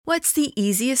What's the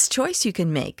easiest choice you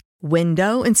can make?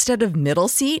 Window instead of middle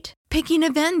seat? Picking a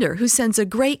vendor who sends a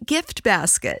great gift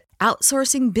basket?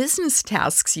 Outsourcing business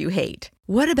tasks you hate?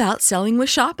 What about selling with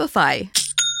Shopify?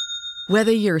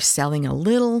 Whether you're selling a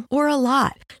little or a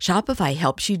lot, Shopify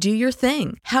helps you do your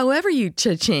thing, however you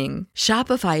cha-ching.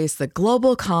 Shopify is the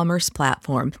global commerce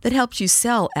platform that helps you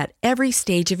sell at every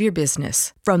stage of your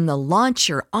business. From the launch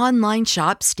your online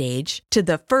shop stage to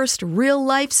the first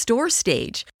real-life store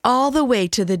stage, all the way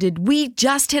to the did we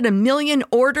just hit a million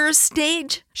orders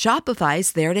stage.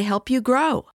 Shopify's there to help you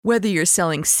grow. Whether you're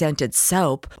selling scented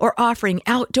soap or offering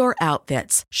outdoor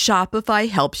outfits, Shopify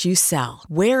helps you sell.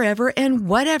 Wherever and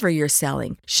whatever you're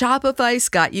selling, Shopify's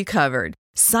got you covered.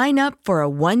 Sign up for a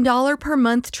 $1 per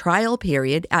month trial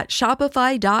period at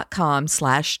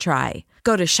shopify.com/try.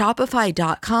 Go to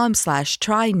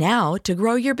shopify.com/try now to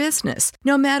grow your business,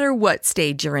 no matter what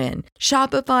stage you're in.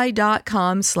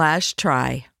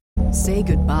 Shopify.com/try. Say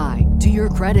goodbye to your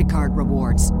credit card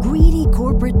rewards. Greedy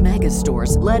corporate mega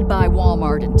stores, led by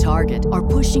Walmart and Target, are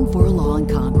pushing for a law in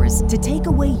Congress to take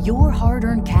away your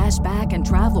hard-earned cash back and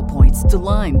travel points to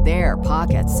line their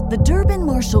pockets. The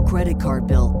Durbin-Marshall credit card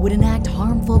bill would enact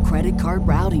harmful credit card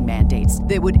routing mandates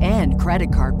that would end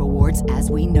credit card rewards as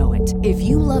we know it. If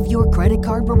you love your credit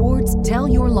card rewards, tell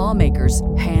your lawmakers,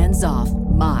 hands off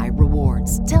my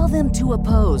rewards. Tell them to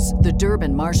oppose the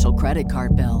Durbin-Marshall credit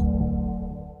card bill.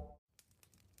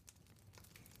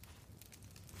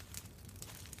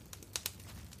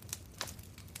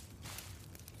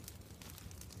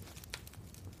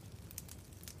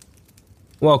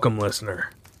 Welcome, listener.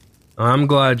 I'm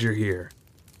glad you're here.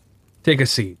 Take a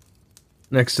seat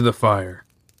next to the fire.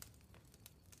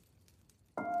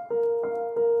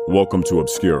 Welcome to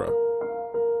Obscura,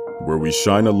 where we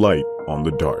shine a light on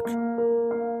the dark.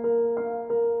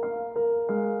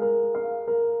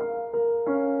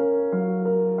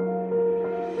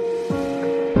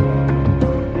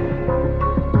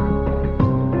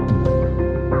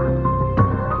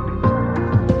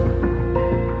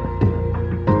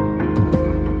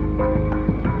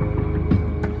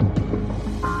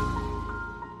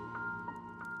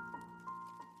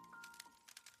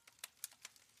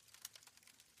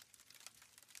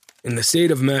 In the state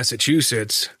of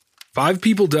Massachusetts, 5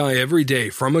 people die every day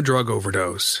from a drug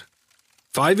overdose.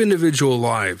 5 individual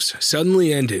lives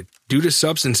suddenly ended due to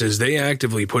substances they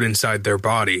actively put inside their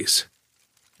bodies.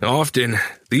 Often,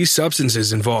 these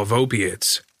substances involve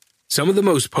opiates, some of the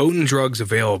most potent drugs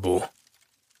available.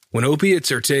 When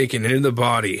opiates are taken into the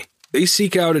body, they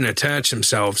seek out and attach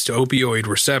themselves to opioid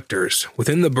receptors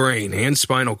within the brain and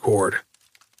spinal cord.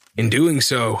 In doing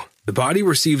so, the body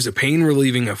receives a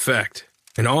pain-relieving effect,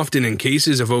 and often in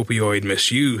cases of opioid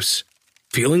misuse,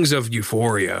 feelings of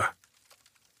euphoria.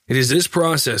 It is this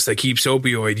process that keeps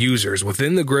opioid users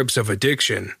within the grips of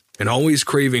addiction and always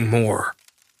craving more.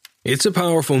 It's a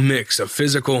powerful mix of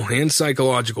physical and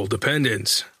psychological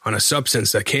dependence on a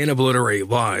substance that can obliterate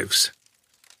lives.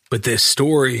 But this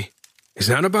story is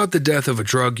not about the death of a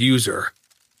drug user.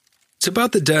 It's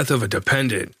about the death of a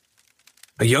dependent,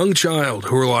 a young child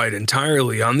who relied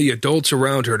entirely on the adults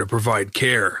around her to provide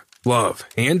care, love,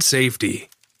 and safety.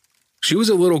 She was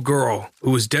a little girl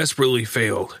who was desperately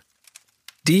failed.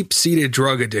 Deep-seated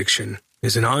drug addiction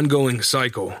is an ongoing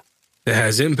cycle that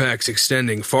has impacts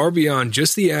extending far beyond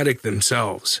just the addict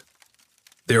themselves.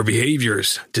 Their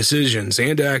behaviors, decisions,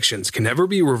 and actions can never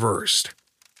be reversed.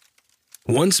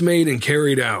 Once made and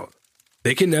carried out,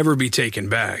 they can never be taken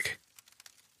back.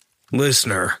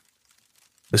 Listener,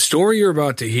 the story you're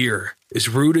about to hear is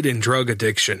rooted in drug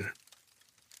addiction.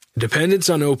 Dependence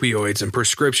on opioids and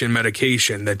prescription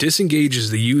medication that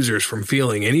disengages the users from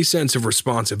feeling any sense of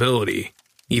responsibility,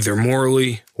 either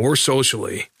morally or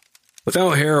socially.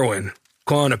 Without heroin,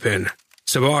 Klonopin,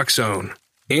 Suboxone,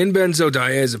 and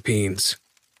benzodiazepines,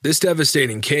 this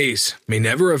devastating case may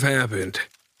never have happened.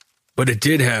 But it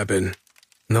did happen,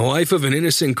 and the life of an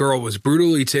innocent girl was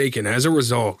brutally taken as a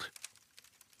result.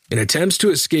 In attempts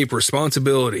to escape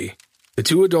responsibility, the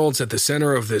 2 adults at the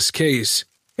center of this case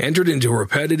entered into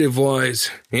repetitive lies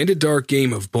and a dark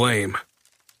game of blame.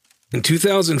 In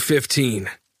 2015,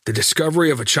 the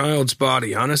discovery of a child's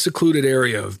body on a secluded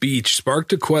area of beach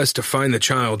sparked a quest to find the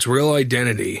child's real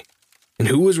identity and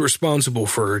who was responsible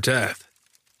for her death.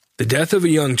 The death of a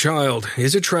young child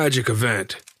is a tragic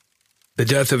event. The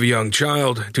death of a young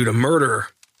child due to murder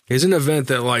is an event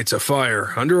that lights a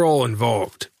fire under all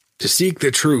involved to seek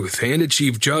the truth and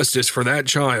achieve justice for that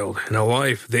child and a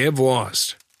life they have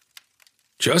lost.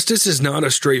 Justice is not a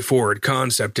straightforward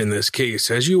concept in this case,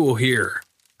 as you will hear.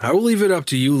 I will leave it up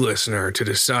to you, listener, to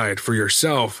decide for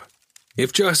yourself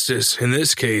if justice, in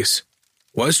this case,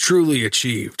 was truly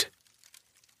achieved.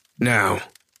 Now,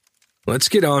 Let's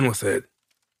get on with it.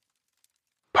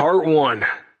 Part 1.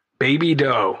 Baby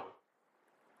Doe.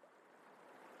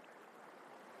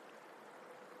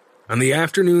 On the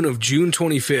afternoon of June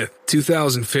 25,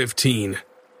 2015,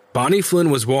 Bonnie Flynn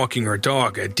was walking her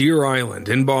dog at Deer Island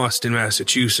in Boston,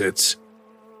 Massachusetts.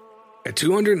 At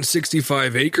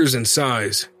 265 acres in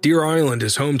size, Deer Island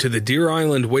is home to the Deer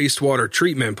Island Wastewater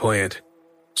Treatment Plant,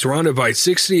 surrounded by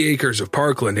 60 acres of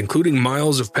parkland, including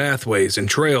miles of pathways and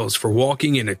trails for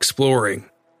walking and exploring.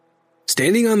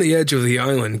 Standing on the edge of the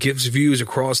island gives views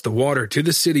across the water to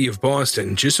the city of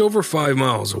Boston, just over 5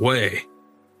 miles away.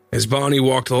 As Bonnie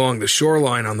walked along the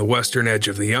shoreline on the western edge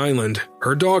of the island,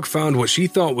 her dog found what she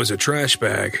thought was a trash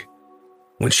bag.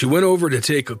 When she went over to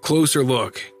take a closer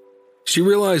look, she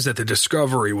realized that the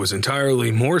discovery was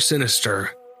entirely more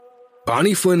sinister.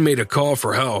 Bonnie Flynn made a call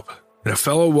for help, and a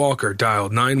fellow walker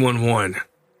dialed 911.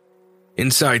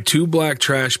 Inside 2 black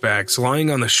trash bags lying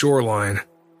on the shoreline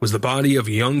was the body of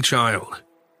a young child.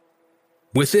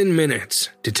 Within minutes,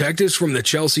 detectives from the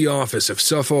Chelsea office of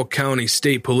Suffolk County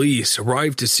State Police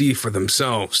arrived to see for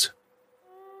themselves.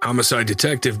 Homicide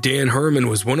detective Dan Herman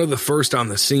was one of the first on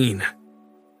the scene.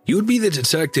 He would be the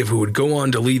detective who would go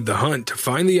on to lead the hunt to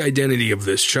find the identity of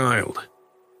this child.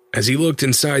 As he looked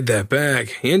inside that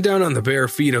bag and down on the bare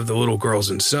feet of the little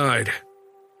girls inside,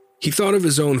 he thought of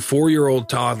his own 4-year-old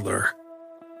toddler.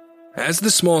 As the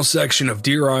small section of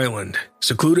Deer Island,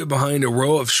 secluded behind a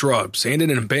row of shrubs and an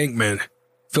embankment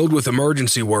filled with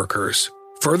emergency workers,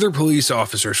 further police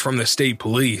officers from the state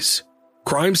police,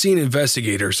 crime scene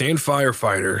investigators, and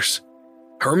firefighters,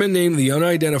 Herman named the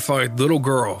unidentified little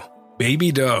girl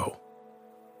Baby Doe.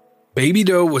 Baby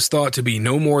Doe was thought to be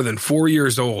no more than 4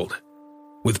 years old,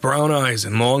 with brown eyes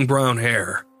and long brown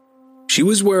hair. She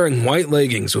was wearing white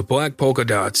leggings with black polka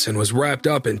dots and was wrapped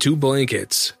up in 2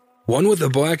 blankets, one with a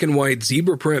black and white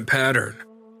zebra print pattern.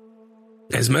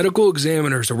 As medical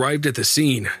examiners arrived at the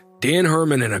scene, Dan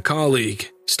Herman and a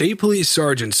colleague, State Police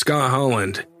Sergeant Scott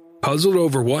Holland, puzzled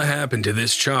over what happened to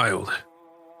this child.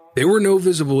 There were no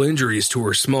visible injuries to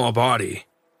her small body.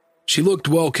 She looked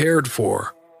well cared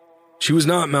for. She was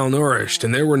not malnourished,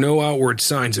 and there were no outward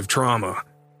signs of trauma.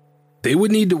 They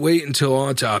would need to wait until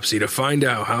autopsy to find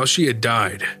out how she had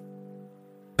died.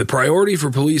 The priority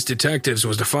for police detectives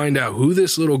was to find out who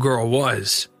this little girl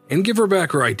was and give her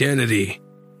back her identity.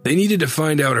 They needed to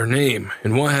find out her name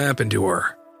and what happened to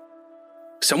her.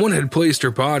 Someone had placed her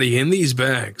body in these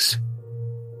bags.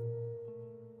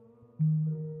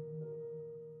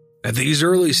 At these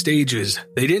early stages,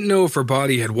 they didn't know if her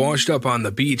body had washed up on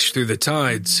the beach through the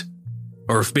tides,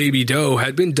 or if Baby Doe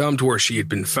had been dumped where she had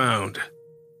been found.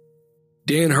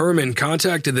 Dan Herman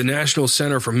contacted the National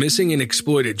Center for Missing and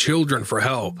Exploited Children for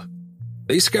help.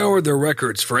 They scoured their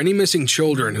records for any missing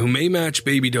children who may match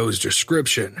Baby Doe's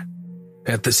description.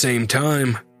 At the same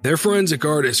time, their forensic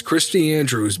artist Christy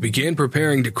Andrews began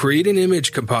preparing to create an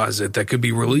image composite that could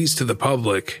be released to the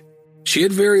public. She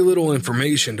had very little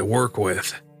information to work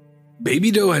with.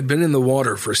 Baby Doe had been in the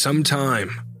water for some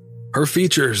time. Her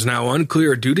features now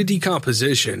unclear due to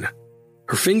decomposition.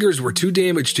 Her fingers were too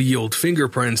damaged to yield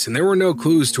fingerprints, and there were no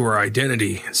clues to her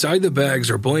identity inside the bags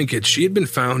or blankets she had been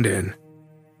found in.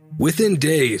 Within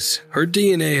days, her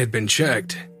DNA had been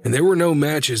checked, and there were no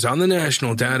matches on the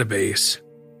national database.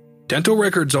 Dental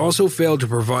records also failed to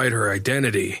provide her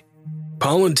identity.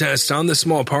 Pollen tests on the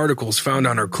small particles found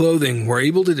on her clothing were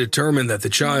able to determine that the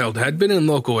child had been in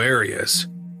local areas.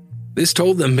 This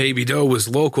told them Baby Doe was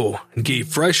local and gave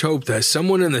fresh hope that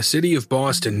someone in the city of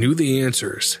Boston knew the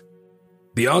answers.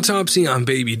 The autopsy on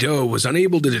Baby Doe was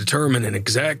unable to determine an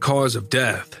exact cause of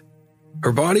death.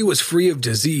 Her body was free of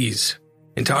disease,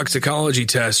 and toxicology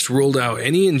tests ruled out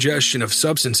any ingestion of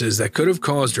substances that could have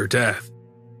caused her death.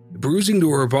 The bruising to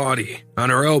her body, on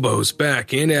her elbows,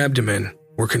 back, and abdomen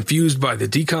were confused by the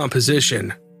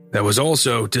decomposition that was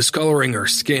also discoloring her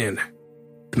skin.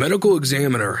 The medical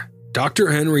examiner,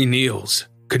 Dr. Henry Niels,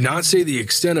 could not say the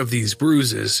extent of these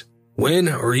bruises, when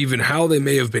or even how they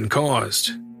may have been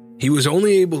caused. He was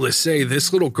only able to say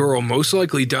this little girl most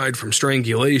likely died from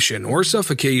strangulation or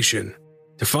suffocation.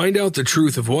 To find out the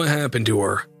truth of what happened to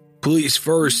her, police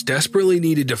first desperately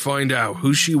needed to find out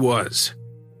who she was.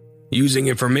 Using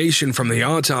information from the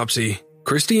autopsy,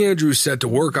 Christy Andrews set to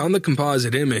work on the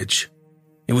composite image.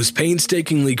 It was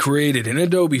painstakingly created in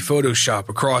Adobe Photoshop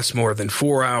across more than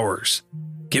 4 hours,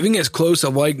 giving as close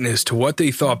a likeness to what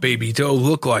they thought Baby Doe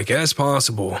looked like as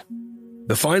possible.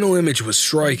 The final image was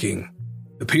striking.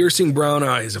 The piercing brown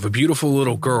eyes of a beautiful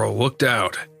little girl looked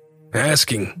out,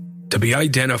 asking to be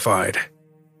identified,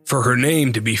 for her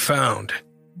name to be found,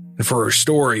 and for her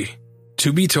story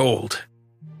to be told.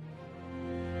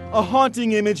 A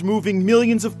haunting image moving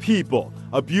millions of people.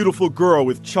 A beautiful girl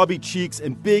with chubby cheeks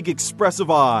and big,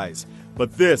 expressive eyes.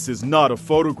 But this is not a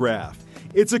photograph.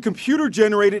 It's a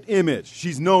computer-generated image.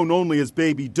 She's known only as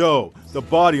Baby Doe. The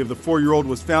body of the 4-year-old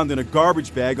was found in a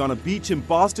garbage bag on a beach in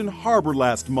Boston Harbor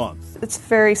last month. It's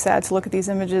very sad to look at these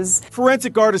images.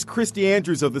 Forensic artist Christy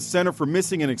Andrews of the Center for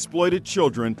Missing and Exploited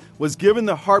Children was given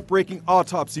the heartbreaking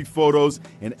autopsy photos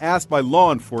and asked by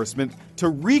law enforcement to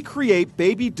recreate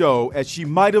Baby Doe as she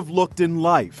might have looked in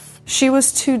life. She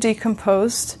was too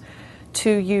decomposed to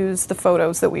use the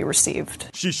photos that we received.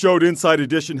 She showed Inside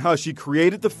Edition how she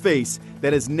created the face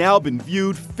that has now been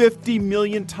viewed 50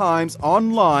 million times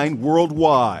online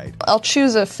worldwide. I'll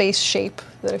choose a face shape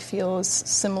that I feel is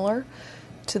similar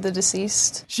to the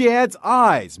deceased. She adds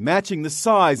eyes matching the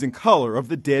size and color of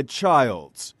the dead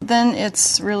child's. Then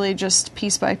it's really just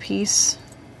piece by piece,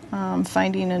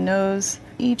 finding a nose.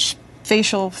 Each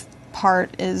facial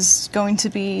part is going to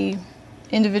be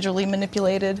individually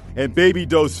manipulated. And Baby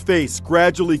Doe's face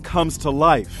gradually comes to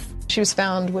life. She was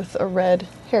found with a red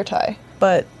hair tie,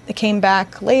 but it came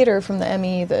back later from the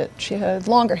ME that she had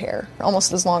longer hair,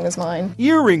 almost as long as mine.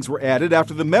 Earrings were added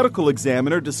after the medical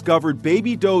examiner discovered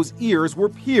Baby Doe's ears were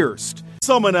pierced.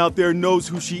 Someone out there knows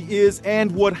who she is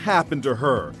and what happened to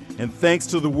her. And thanks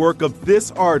to the work of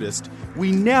this artist,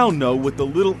 we now know what the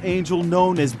little angel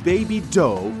known as Baby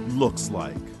Doe looks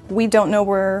like. We don't know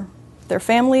where their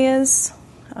family is.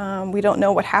 We don't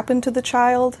know what happened to the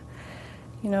child.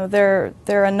 You know,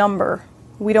 they're a number.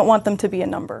 We don't want them to be a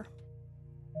number.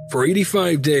 For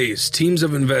 85 days, teams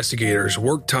of investigators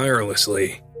worked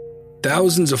tirelessly.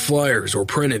 Thousands of flyers were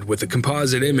printed with the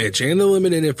composite image and the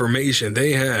limited information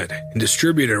they had and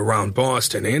distributed around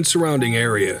Boston and surrounding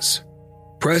areas.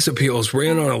 Press appeals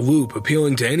ran on a loop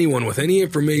appealing to anyone with any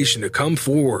information to come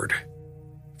forward.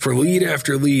 For lead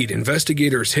after lead,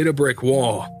 investigators hit a brick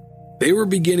wall. They were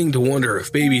beginning to wonder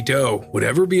if Baby Doe would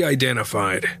ever be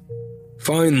identified.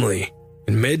 Finally,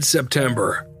 in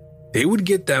mid-September, they would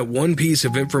get that one piece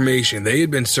of information they had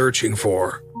been searching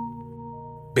for.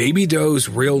 Baby Doe's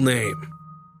real name.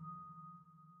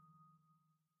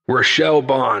 Rochelle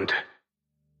Bond.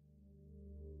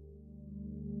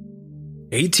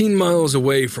 18 miles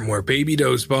away from where Baby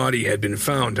Doe's body had been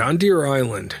found on Deer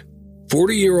Island,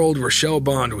 40-year-old Rochelle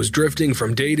Bond was drifting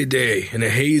from day to day in a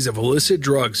haze of illicit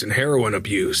drugs and heroin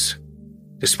abuse.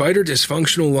 Despite her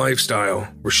dysfunctional lifestyle,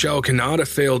 Rochelle cannot have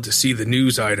failed to see the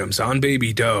news items on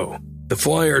Baby Doe, the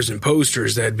flyers and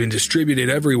posters that had been distributed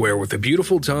everywhere with a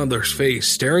beautiful toddler's face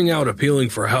staring out appealing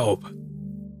for help.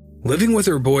 Living with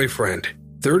her boyfriend,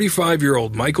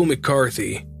 35-year-old Michael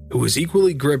McCarthy, who was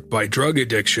equally gripped by drug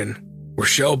addiction,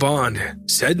 Rochelle Bond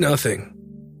said nothing.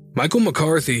 Michael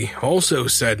McCarthy also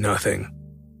said nothing.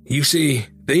 You see,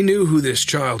 they knew who this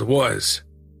child was.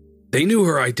 They knew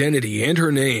her identity and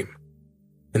her name.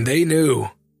 And they knew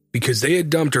because they had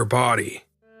dumped her body.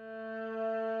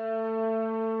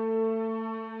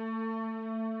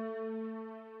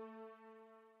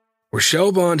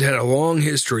 Rochelle Bond had a long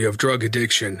history of drug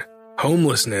addiction,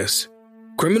 homelessness,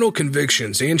 criminal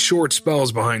convictions, and short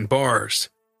spells behind bars.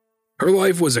 Her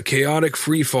life was a chaotic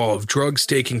freefall of drugs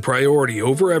taking priority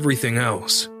over everything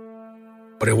else.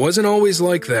 But it wasn't always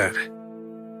like that.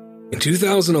 In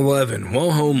 2011, while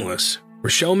homeless,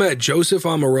 Rochelle met Joseph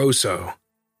Amoroso.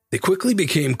 They quickly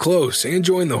became close and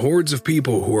joined the hordes of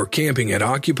people who were camping at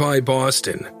Occupy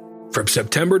Boston from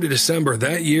September to December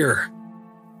that year.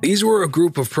 These were a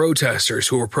group of protesters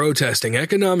who were protesting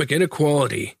economic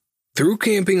inequality through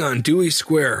camping on Dewey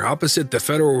Square opposite the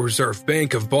Federal Reserve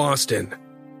Bank of Boston.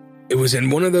 It was in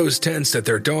one of those tents that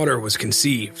their daughter was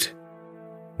conceived.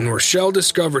 When Rochelle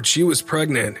discovered she was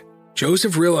pregnant,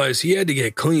 Joseph realized he had to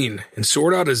get clean and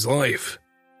sort out his life.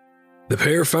 The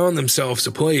pair found themselves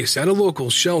a place at a local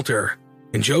shelter,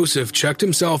 and Joseph checked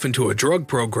himself into a drug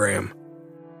program.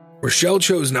 Rochelle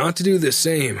chose not to do the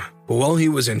same, but while he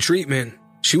was in treatment,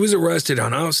 she was arrested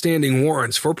on outstanding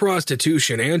warrants for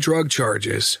prostitution and drug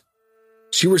charges.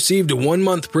 She received a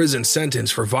 1-month prison sentence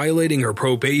for violating her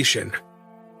probation.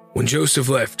 When Joseph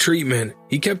left treatment,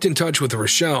 he kept in touch with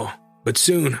Rochelle, but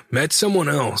soon met someone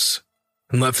else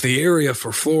and left the area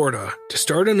for Florida to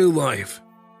start a new life.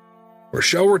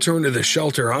 Rochelle returned to the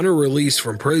shelter on her release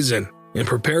from prison and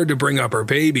prepared to bring up her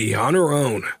baby on her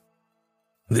own.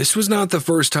 This was not the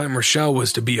first time Rochelle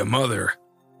was to be a mother.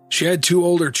 She had 2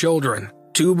 older children,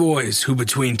 2 boys who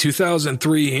between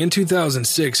 2003 and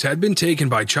 2006 had been taken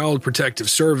by Child Protective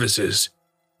Services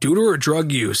due to her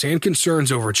drug use and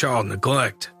concerns over child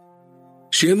neglect.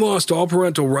 She had lost all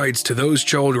parental rights to those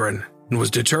children and was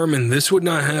determined this would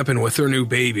not happen with her new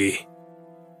baby.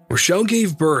 Rochelle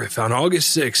gave birth on August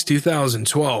 6,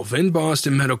 2012 in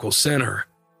Boston Medical Center,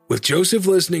 with Joseph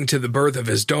listening to the birth of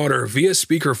his daughter via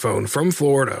speakerphone from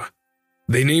Florida.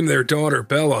 They named their daughter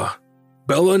Bella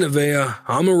Nevaeh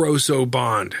Amoroso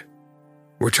Bond.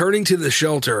 Returning to the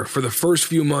shelter for the first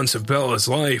few months of Bella's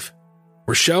life,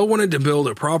 Rochelle wanted to build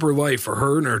a proper life for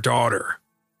her and her daughter,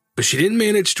 but she didn't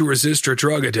manage to resist her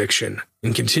drug addiction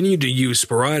and continued to use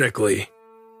sporadically.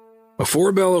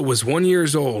 Before Bella was 1 year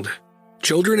old,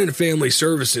 Children and Family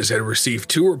Services had received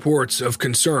 2 reports of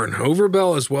concern over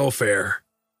Bella's welfare.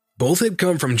 Both had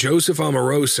come from Joseph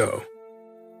Amoroso.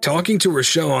 Talking to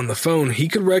Rochelle on the phone, he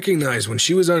could recognize when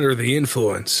she was under the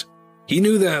influence. He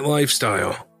knew that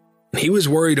lifestyle, and he was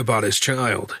worried about his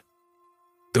child.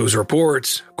 Those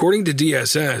reports, according to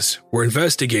DSS, were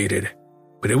investigated,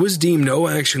 but it was deemed no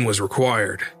action was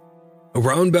required.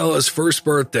 Around Bella's first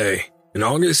birthday, in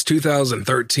August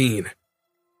 2013,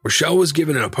 Rochelle was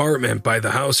given an apartment by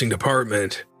the housing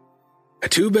department. A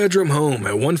 2-bedroom home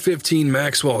at 115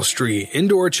 Maxwell Street in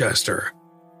Dorchester.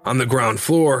 On the ground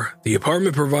floor, the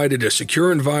apartment provided a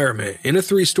secure environment in a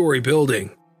 3-story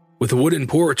building, with a wooden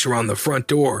porch around the front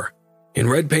door, and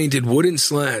red-painted wooden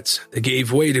slats that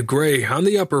gave way to gray on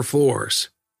the upper floors.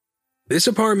 This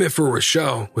apartment for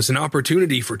Rochelle was an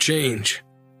opportunity for change,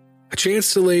 a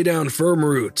chance to lay down firm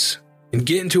roots and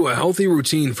get into a healthy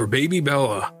routine for baby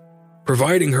Bella,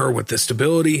 providing her with the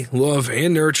stability, love,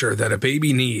 and nurture that a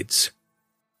baby needs.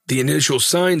 The initial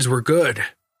signs were good.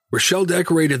 Rochelle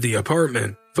decorated the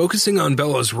apartment, focusing on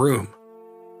Bella's room.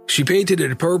 She painted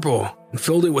it purple and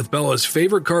filled it with Bella's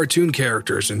favorite cartoon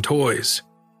characters and toys.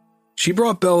 She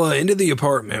brought Bella into the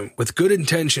apartment with good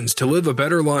intentions to live a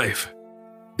better life.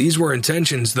 These were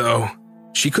intentions, though,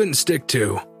 she couldn't stick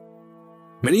to.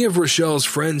 Many of Rochelle's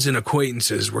friends and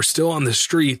acquaintances were still on the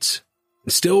streets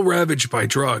and still ravaged by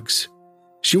drugs.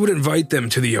 She would invite them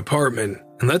to the apartment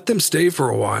and let them stay for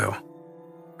a while.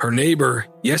 Her neighbor,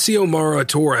 Yesiomara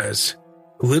Torres,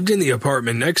 who lived in the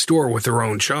apartment next door with her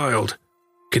own child,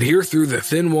 could hear through the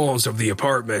thin walls of the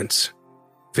apartments.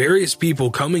 Various people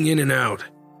coming in and out,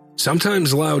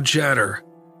 sometimes loud chatter,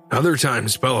 other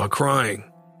times Bella crying.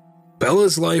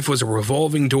 Bella's life was a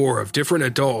revolving door of different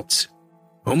adults,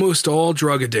 almost all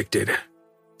drug addicted.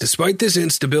 Despite this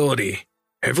instability,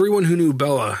 everyone who knew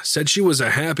Bella said she was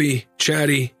a happy,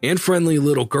 chatty, and friendly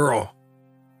little girl.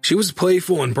 She was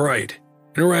playful and bright,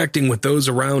 interacting with those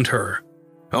around her,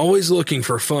 always looking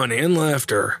for fun and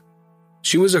laughter.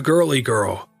 She was a girly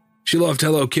girl. She loved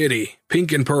Hello Kitty,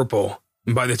 pink and purple,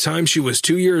 and by the time she was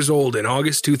 2 years old in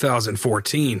August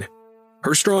 2014,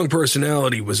 her strong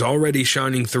personality was already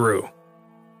shining through.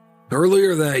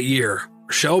 Earlier that year,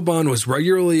 Rochelle Bond was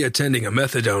regularly attending a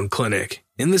methadone clinic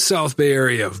in the South Bay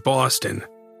area of Boston.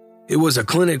 It was a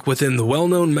clinic within the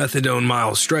well-known methadone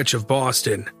mile stretch of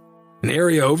Boston, an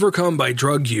area overcome by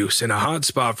drug use and a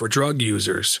hotspot for drug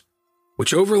users,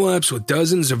 which overlaps with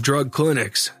dozens of drug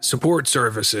clinics, support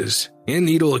services, and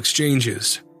needle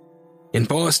exchanges. In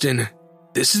Boston,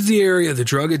 this is the area the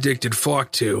drug addicted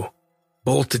flock to,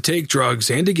 both to take drugs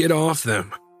and to get off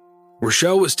them.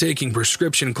 Rochelle was taking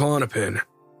prescription Klonopin.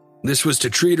 This was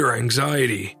to treat her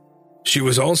anxiety. She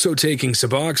was also taking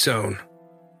Suboxone,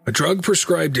 a drug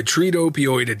prescribed to treat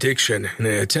opioid addiction in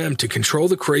an attempt to control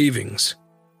the cravings.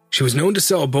 She was known to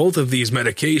sell both of these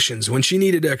medications when she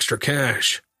needed extra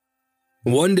cash.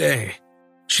 One day,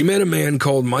 she met a man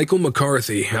called Michael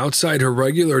McCarthy outside her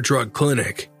regular drug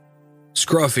clinic.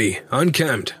 Scruffy,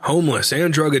 unkempt, homeless,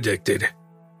 and drug addicted,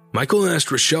 Michael asked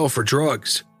Rochelle for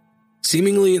drugs.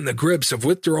 Seemingly in the grips of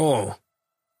withdrawal,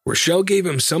 Rochelle gave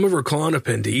him some of her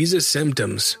Klonopin to ease his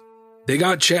symptoms. They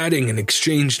got chatting and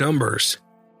exchanged numbers.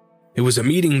 It was a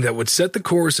meeting that would set the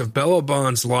course of Bella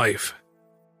Bond's life.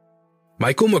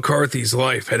 Michael McCarthy's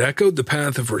life had echoed the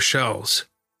path of Rochelle's.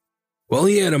 While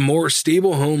he had a more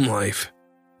stable home life,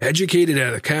 educated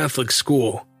at a Catholic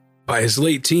school, by his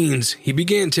late teens he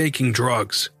began taking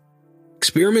drugs.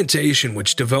 Experimentation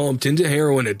which developed into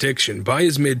heroin addiction by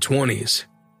his mid-20s.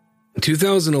 In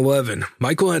 2011,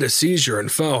 Michael had a seizure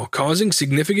and fell, causing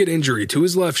significant injury to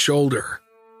his left shoulder.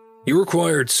 He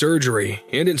required surgery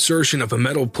and insertion of a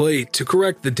metal plate to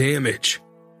correct the damage.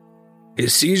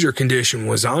 His seizure condition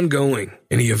was ongoing,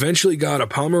 and he eventually got a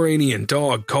Pomeranian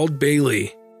dog called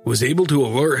Bailey, who was able to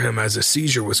alert him as a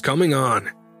seizure was coming on,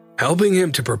 helping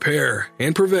him to prepare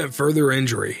and prevent further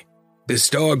injury. This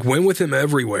dog went with him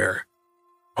everywhere.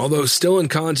 Although still in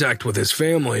contact with his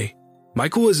family,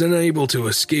 Michael was unable to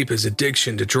escape his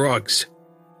addiction to drugs.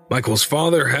 Michael's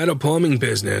father had a plumbing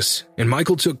business, and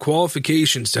Michael took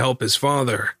qualifications to help his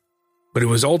father. But it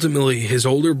was ultimately his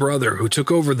older brother who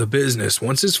took over the business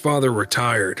once his father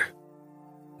retired.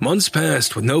 Months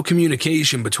passed with no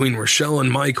communication between Rochelle and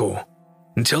Michael,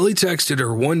 until he texted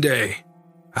her one day,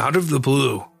 out of the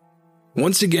blue,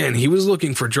 Once again, he was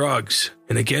looking for drugs,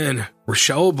 and again,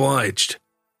 Rochelle obliged.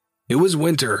 It was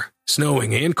winter,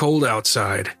 snowing, and cold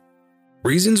outside.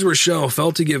 Reasons Rochelle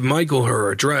felt to give Michael her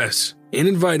address and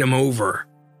invite him over.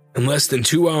 In less than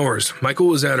 2 hours, Michael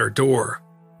was at her door,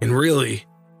 and really,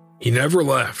 he never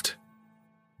left.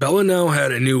 Bella now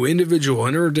had a new individual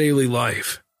in her daily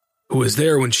life, who was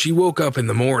there when she woke up in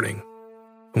the morning,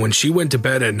 and when she went to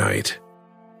bed at night.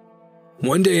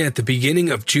 One day at the beginning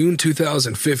of June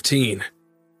 2015,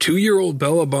 2-year-old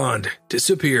Bella Bond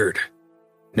disappeared.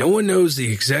 No one knows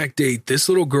the exact date this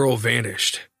little girl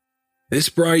vanished. This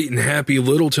bright and happy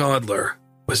little toddler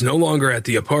was no longer at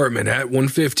the apartment at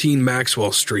 115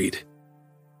 Maxwell Street.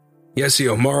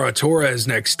 Yesiomara Torres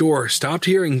next door stopped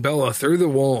hearing Bella through the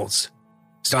walls,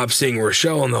 stopped seeing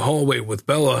Rochelle in the hallway with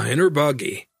Bella in her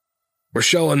buggy.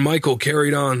 Rochelle and Michael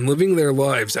carried on living their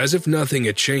lives as if nothing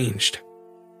had changed.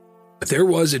 But there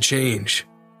was a change.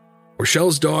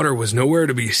 Rochelle's daughter was nowhere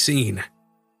to be seen.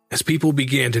 As people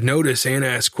began to notice and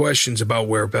ask questions about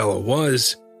where Bella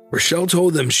was, Rochelle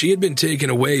told them she had been taken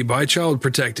away by Child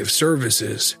Protective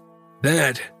Services.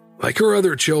 That, like her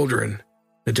other children,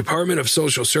 the Department of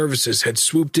Social Services had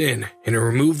swooped in and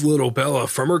removed little Bella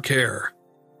from her care.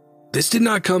 This did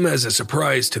not come as a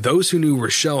surprise to those who knew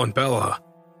Rochelle and Bella.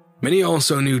 Many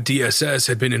also knew DSS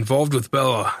had been involved with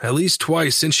Bella at least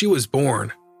twice since she was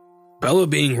born. Bella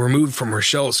being removed from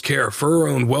Rochelle's care for her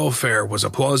own welfare was a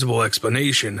plausible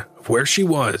explanation of where she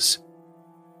was.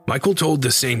 Michael told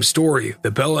the same story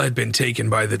that Bella had been taken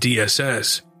by the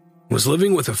DSS, was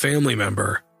living with a family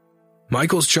member.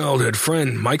 Michael's childhood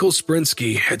friend, Michael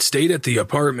Sprinsky, had stayed at the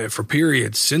apartment for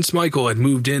periods since Michael had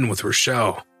moved in with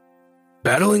Rochelle.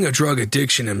 Battling a drug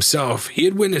addiction himself, he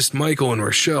had witnessed Michael and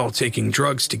Rochelle taking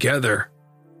drugs together,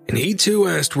 and he too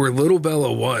asked where little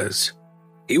Bella was.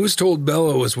 He was told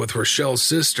Bella was with Rochelle's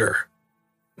sister.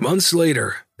 Months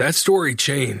later, that story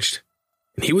changed,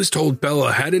 and he was told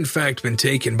Bella had in fact been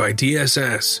taken by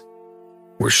DSS.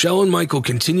 Rochelle and Michael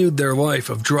continued their life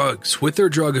of drugs, with their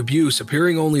drug abuse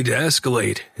appearing only to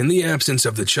escalate in the absence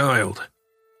of the child.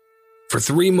 For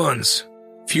 3 months,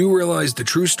 few realized the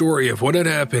true story of what had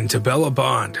happened to Bella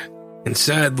Bond, and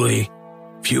sadly,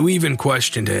 few even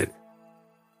questioned it.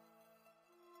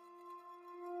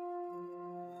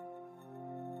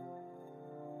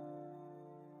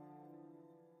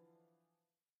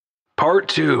 Part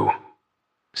 2.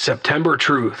 September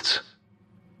Truths.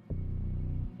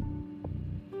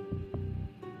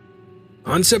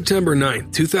 On September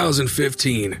 9,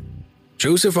 2015,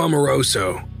 Joseph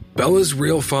Amoroso, Bella's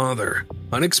real father,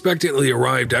 unexpectedly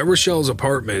arrived at Rochelle's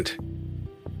apartment.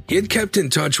 He had kept in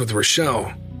touch with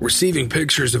Rochelle, receiving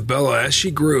pictures of Bella as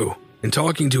she grew and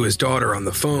talking to his daughter on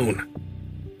the phone.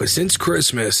 But since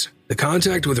Christmas, the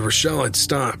contact with Rochelle had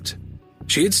stopped.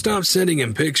 She had stopped sending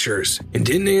him pictures and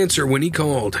didn't answer when he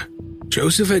called.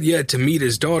 Joseph had yet to meet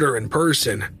his daughter in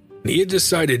person, and he had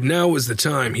decided now was the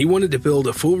time he wanted to build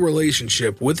a full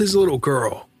relationship with his little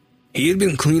girl. He had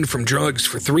been clean from drugs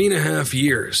for 3.5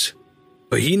 years,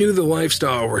 but he knew the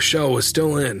lifestyle Rochelle was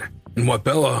still in and what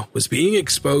Bella was being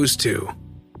exposed to.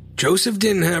 Joseph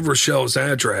didn't have Rochelle's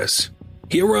address.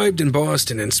 He arrived in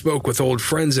Boston and spoke with old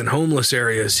friends in homeless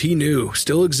areas he knew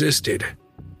still existed.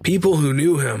 People who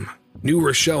knew him knew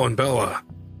Rochelle and Bella.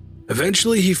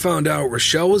 Eventually, he found out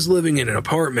Rochelle was living in an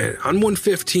apartment on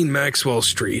 115 Maxwell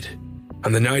Street.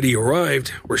 On the night he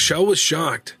arrived, Rochelle was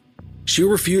shocked. She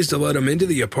refused to let him into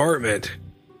the apartment.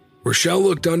 Rochelle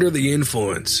looked under the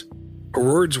influence. Her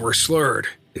words were slurred,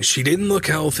 and she didn't look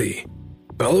healthy.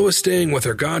 Bella was staying with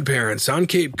her godparents on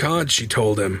Cape Cod, she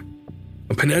told him,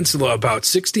 a peninsula about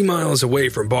 60 miles away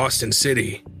from Boston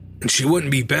City, and she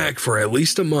wouldn't be back for at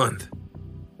least a month.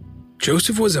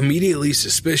 Joseph was immediately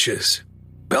suspicious.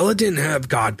 Bella didn't have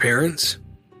godparents.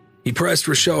 He pressed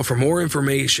Rochelle for more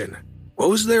information. What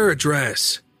was their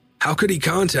address? How could he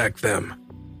contact them?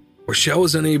 Rochelle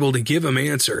was unable to give him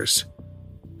answers.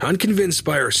 Unconvinced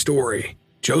by her story,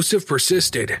 Joseph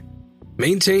persisted,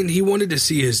 maintained he wanted to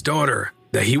see his daughter,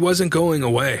 that he wasn't going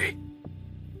away.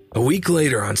 A week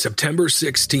later, on September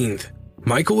 16th,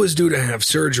 Michael was due to have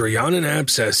surgery on an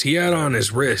abscess he had on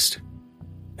his wrist,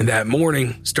 and that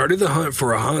morning started the hunt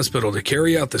for a hospital to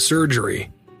carry out the surgery.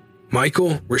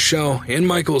 Michael, Rochelle, and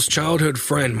Michael's childhood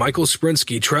friend Michael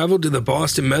Sprinsky traveled to the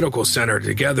Boston Medical Center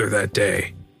together that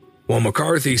day. While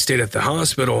McCarthy stayed at the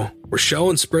hospital, Rochelle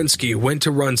and Sprinsky went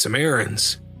to run some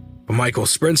errands. But Michael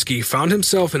Sprinsky found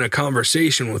himself in a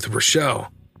conversation with Rochelle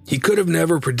he could have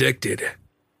never predicted,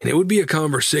 and it would be a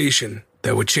conversation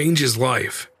that would change his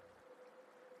life.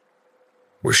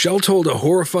 Rochelle told a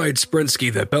horrified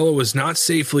Sprinsky that Bella was not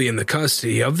safely in the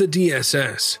custody of the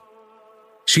DSS.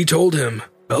 She told him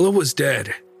Bella was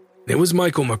dead, It was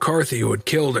Michael McCarthy who had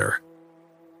killed her.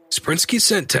 Sprinsky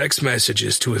sent text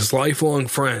messages to his lifelong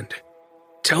friend.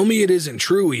 "Tell me it isn't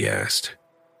true," he asked.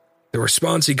 The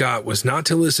response he got was not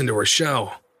to listen to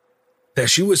Rochelle, that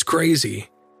she was crazy.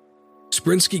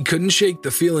 Sprinsky couldn't shake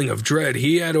the feeling of dread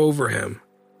he had over him.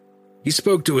 He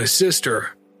spoke to his sister,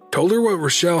 told her what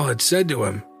Rochelle had said to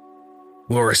him.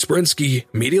 Laura Sprinsky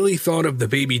immediately thought of the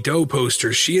Baby Doe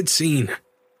posters she had seen.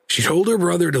 She told her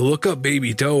brother to look up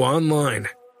Baby Doe online.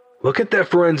 "Look at that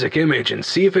forensic image and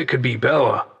see if it could be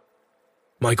Bella."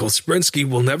 Michael Sprinsky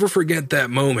will never forget that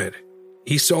moment.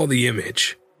 He saw the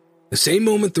image. The same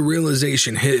moment the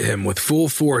realization hit him with full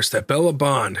force that Bella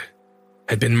Bond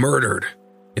had been murdered,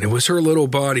 and it was her little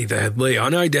body that had lay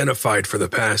unidentified for the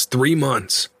past 3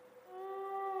 months.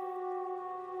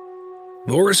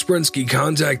 Laura Sprinsky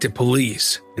contacted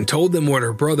police and told them what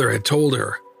her brother had told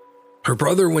her. Her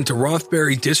brother went to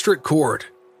Rothbury District Court,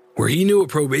 where he knew a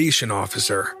probation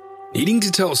officer, needing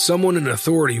to tell someone in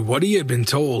authority what he had been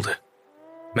told.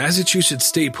 Massachusetts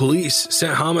State Police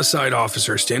sent homicide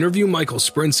officers to interview Michael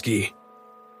Sprinsky.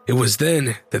 It was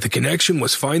then that the connection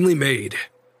was finally made.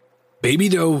 Baby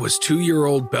Doe was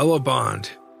 2-year-old Bella Bond.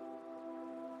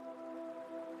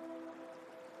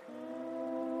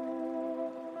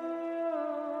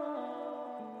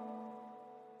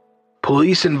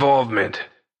 Police involvement.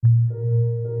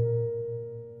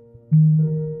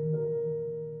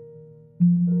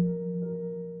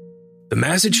 The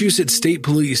Massachusetts State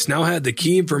Police now had the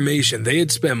key information they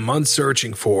had spent months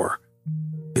searching for.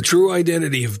 The true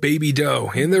identity of Baby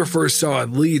Doe and their first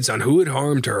solid leads on who had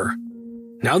harmed her.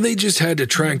 Now they just had to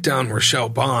track down Rochelle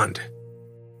Bond.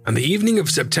 On the evening of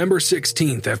September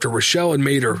 16th, after Rochelle had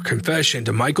made her confession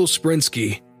to Michael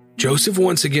Sprinsky, Joseph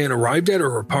once again arrived at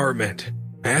her apartment,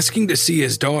 asking to see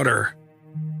his daughter.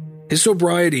 His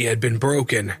sobriety had been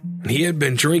broken, and he had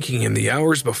been drinking in the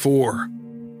hours before.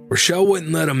 Rochelle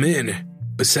wouldn't let him in,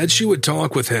 but said she would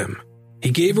talk with him. He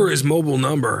gave her his mobile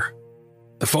number.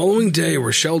 The following day,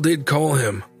 Rochelle did call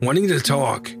him, wanting to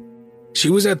talk. She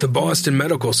was at the Boston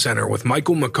Medical Center with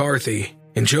Michael McCarthy,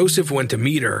 and Joseph went to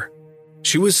meet her.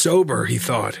 She was sober, he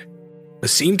thought, but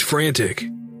seemed frantic.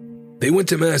 They went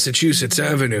to Massachusetts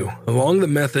Avenue, along the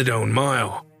Methadone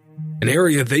Mile, an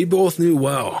area they both knew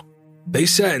well. They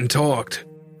sat and talked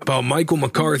about Michael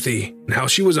McCarthy and how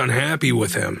she was unhappy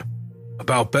with him,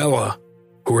 about Bella,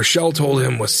 who Rochelle told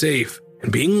him was safe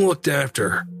and being looked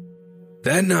after.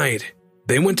 That night,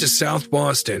 they went to South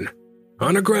Boston,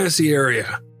 on a grassy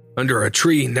area, under a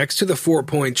tree next to the Fort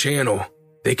Point Channel.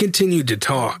 They continued to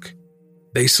talk.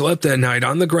 They slept that night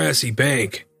on the grassy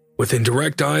bank, within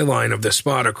direct eye line of the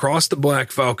spot across the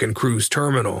Black Falcon cruise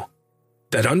terminal,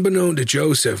 that unbeknown to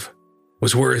Joseph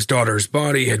was where his daughter's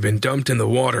body had been dumped in the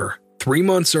water 3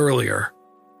 months earlier.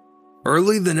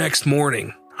 Early the next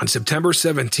morning, on September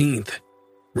 17th,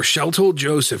 Rochelle told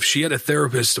Joseph she had a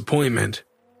therapist appointment,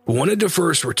 but wanted to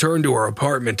first return to her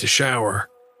apartment to shower.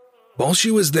 While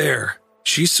she was there,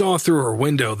 she saw through her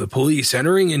window the police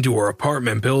entering into her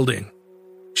apartment building.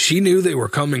 She knew they were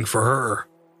coming for her.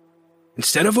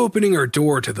 Instead of opening her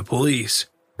door to the police,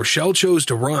 Rochelle chose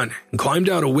to run and climbed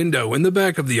out a window in the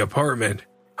back of the apartment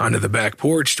onto the back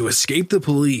porch to escape the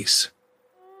police.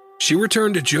 She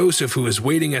returned to Joseph, who was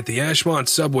waiting at the Ashmont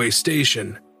subway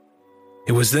station.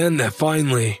 It was then that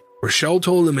finally, Rochelle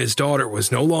told him his daughter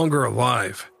was no longer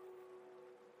alive.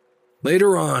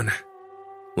 Later on,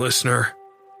 listener,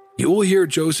 you will hear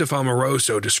Joseph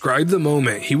Amoroso describe the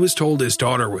moment he was told his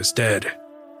daughter was dead.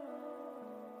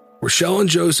 Rochelle and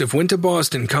Joseph went to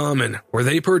Boston Common, where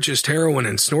they purchased heroin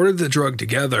and snorted the drug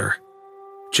together.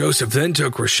 Joseph then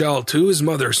took Rochelle to his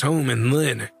mother's home in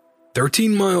Lynn,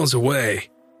 13 miles away.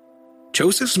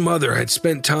 Joseph's mother had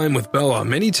spent time with Bella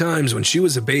many times when she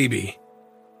was a baby.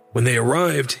 When they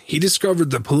arrived, he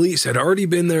discovered the police had already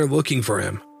been there looking for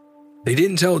him. They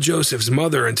didn't tell Joseph's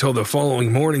mother until the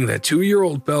following morning that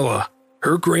 2-year-old Bella,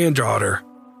 her granddaughter,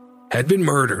 had been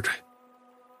murdered.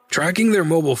 Tracking their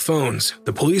mobile phones,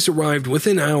 the police arrived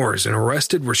within hours and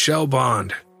arrested Rochelle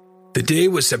Bond. The day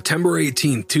was September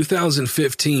 18,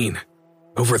 2015.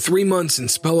 Over 3 months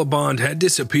since Bella Bond had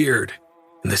disappeared,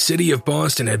 and the city of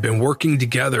Boston had been working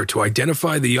together to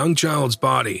identify the young child's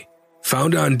body,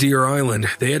 found on Deer Island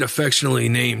they had affectionately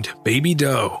named Baby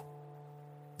Doe.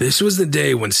 This was the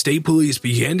day when state police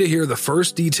began to hear the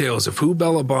first details of who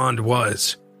Bella Bond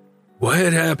was, what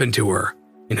had happened to her,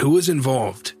 and who was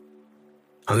involved.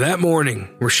 On that morning,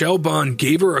 Rochelle Bond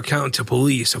gave her account to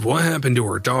police of what happened to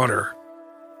her daughter.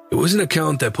 It was an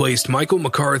account that placed Michael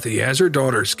McCarthy as her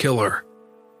daughter's killer.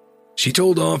 She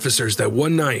told officers that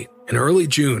one night in early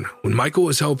June, when Michael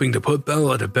was helping to put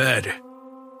Bella to bed,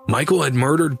 Michael had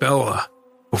murdered Bella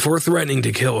before threatening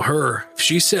to kill her if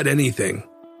she said anything.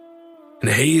 In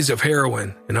a haze of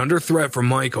heroin and under threat from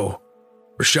Michael,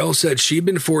 Rochelle said she'd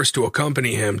been forced to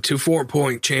accompany him to Fort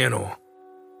Point Channel,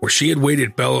 where she had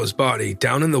weighted Bella's body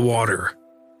down in the water.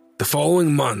 The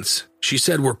following months, she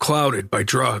said, were clouded by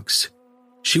drugs.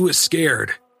 She was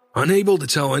scared, unable to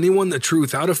tell anyone the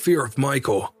truth out of fear of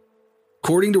Michael.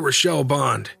 According to Rochelle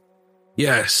Bond,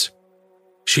 yes,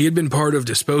 she had been part of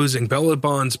disposing Bella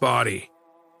Bond's body.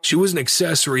 She was an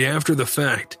accessory after the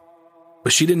fact,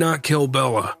 but she did not kill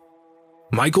Bella.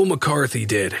 Michael McCarthy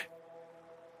did.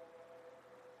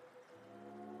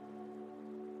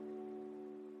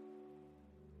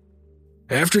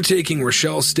 After taking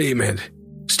Rochelle's statement,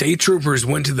 state troopers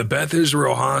went to the Beth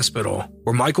Israel Hospital,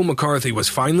 where Michael McCarthy was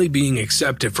finally being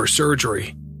accepted for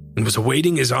surgery and was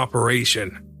awaiting his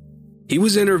operation. He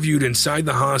was interviewed inside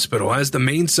the hospital as the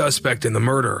main suspect in the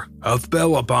murder of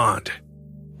Bella Bond.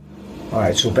 All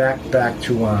right, so back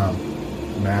to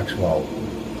Maxwell.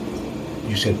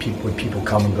 You said would people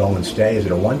come and go and stay? Is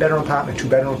it a one-bedroom apartment,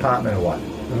 two-bedroom apartment, or what?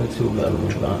 A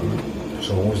two-bedroom apartment.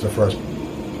 So what was the first?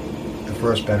 The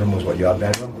first bedroom was what, your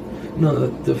bedroom? No,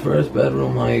 the first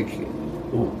bedroom, like,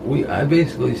 I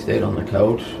basically stayed on the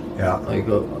couch. Yeah. Like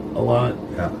a lot.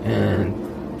 Yeah.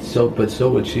 And so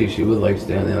would she. She would like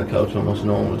stay on the couch. Almost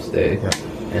no one would stay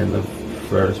in the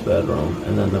first bedroom,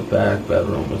 and then the back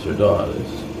bedroom was her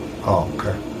daughter's. Oh,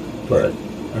 okay. But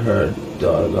her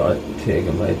daughter got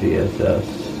taken by DSS.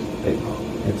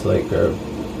 It's like her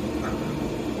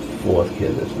fourth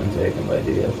kid that's been taken by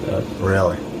DSS.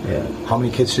 Really? Yeah. How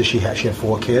many kids does she have? She had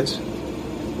 4 kids?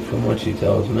 From what she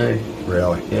tells me.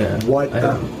 Really? Yeah. What?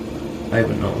 I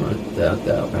haven't known her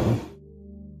that long.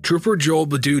 Trooper Joel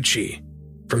Baducci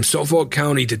from Suffolk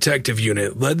County Detective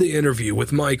Unit led the interview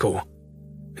with Michael.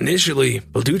 Initially,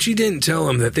 Baducci didn't tell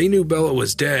him that they knew Bella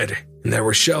was dead and that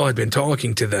Rochelle had been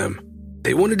talking to them.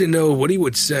 They wanted to know what he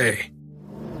would say.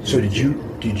 So did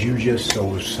you just, so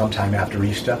it was sometime after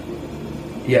Easter?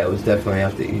 Yeah, it was definitely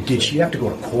after Easter. Did she have to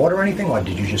go to court or anything, or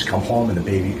did you just come home and the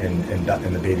baby and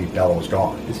the baby Bella was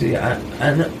gone? See,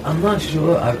 I'm not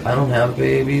sure. I don't have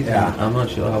babies. Yeah. I'm not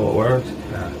sure how it works.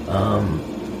 Yeah.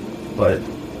 But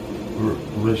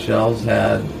Rochelle's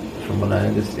had, from what I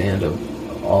understand,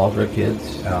 of all of her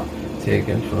kids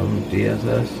taken from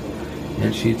DSS,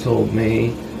 and she told me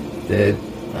that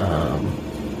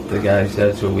the guy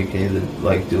said to her, we can either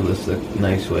like do this the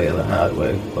nice way or the hard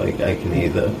way. Like, I can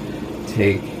either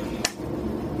take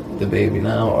the baby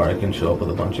now, or I can show up with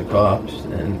a bunch of cops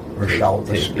and Rochelle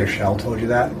told you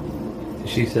that?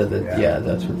 She said that, yeah,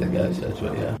 that's what the guy said to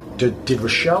her, yeah. Did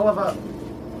Rochelle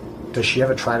does she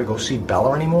ever try to go see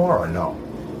Bella anymore, or no?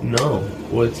 No,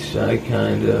 which I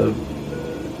kind of,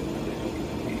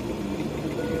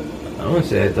 I don't want to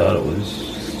say I thought it was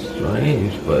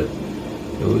strange, but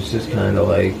it was just kind of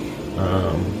like,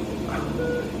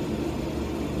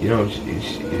 you know,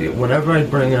 whenever I'd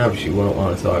bring it up, she wouldn't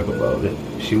want to talk about it.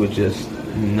 She would just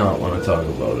not want to talk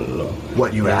about it at all.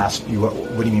 What, you asked,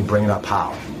 what do you mean bring it up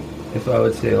how? If I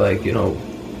would say, like, you know,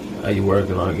 are you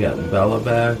working on getting Bella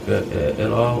back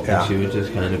at all? Yeah. And she would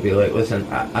just kind of be like,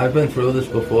 listen, I've been through this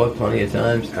before plenty of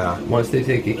times. Yeah. Once they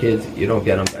take your kids, you don't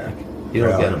get them back. You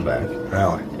don't get them back.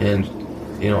 Really? And,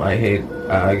 you know, I hate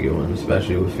arguing,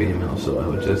 especially with females, so I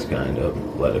would just kind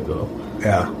of let it go.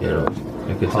 Yeah. You know,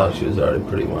 I could tell she was already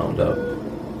pretty wound up.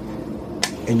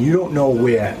 And you don't know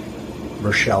where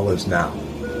Rochelle is now?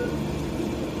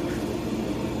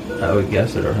 I would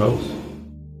guess at her house.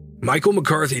 Michael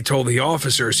McCarthy told the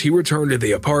officers he returned to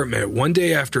the apartment one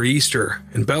day after Easter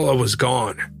and Bella was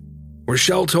gone.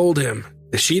 Rochelle told him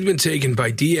that she'd been taken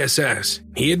by DSS.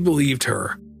 He had believed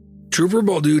her. Trooper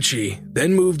Balducci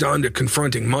then moved on to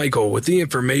confronting Michael with the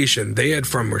information they had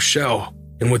from Rochelle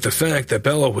and with the fact that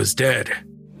Bella was dead.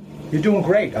 You're doing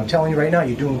great. I'm telling you right now,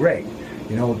 you're doing great.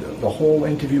 You know, the whole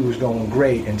interview was going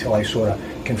great until I sort of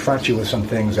confront you with some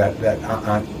things that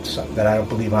I don't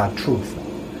believe aren't truth.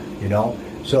 You know?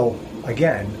 So,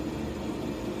 again,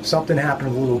 something happened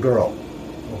to the little girl,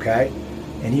 okay?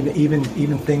 And even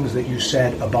things that you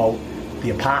said about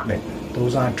the apartment,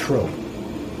 those aren't true.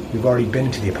 We've already been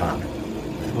to the apartment.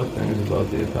 What things about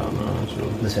the apartment aren't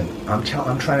true? Listen, I'm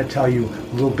trying to tell you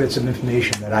little bits of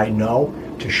information that I know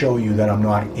to show you that I'm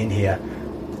not in here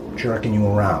jerking you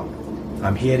around.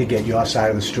 I'm here to get your side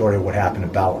of the story of what happened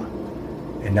to Bella.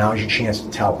 And now's your chance to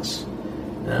tell us.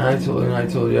 And I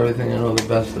told you everything I know the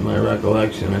best of my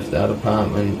recollection. If that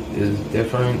apartment is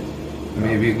different,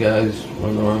 maybe you guys were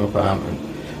in the wrong apartment.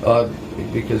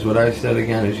 Because what I said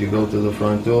again is you go through the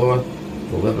front door,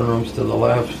 the living room's to the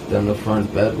left, then the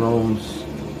front bedroom's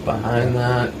behind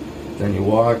that, then you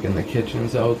walk and the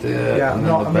kitchen's out there, Yeah, and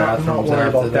then no, the I'm not bathrooms worried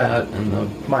after about that. and the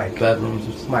Mike.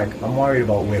 bedrooms. Mike, I'm worried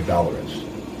about where Bella is.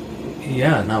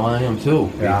 Yeah, now I am too,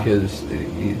 Yeah. because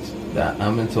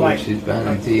I've been told Mike, she's been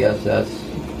in DSS.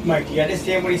 Mike, do you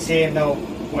understand what he's saying, though,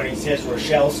 when he says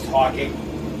Rochelle's talking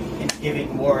and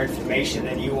giving more information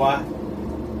than you are?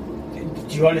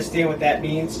 Do you understand what that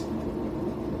means?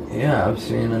 Yeah, I've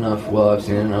seen enough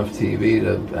TV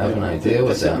to have an idea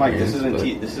what that Mike, means.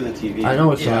 this isn't TV. I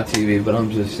know it's not TV, but I'm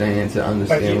just saying to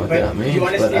understand what that means. You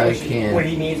But I understand can't. what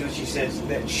he means when she says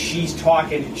that she's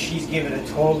talking and she's giving a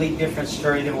totally different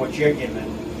story than what you're giving.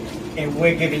 And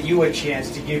we're giving you a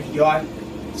chance to give your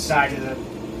side of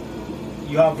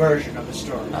your version of the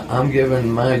story. I'm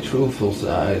giving my truthful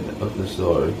side of the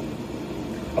story.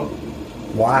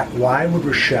 Why would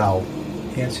Rochelle,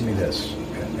 answer me this,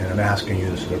 and I'm asking you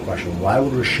this other question, why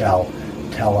would Rochelle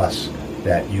tell us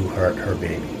that you hurt her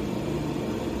baby?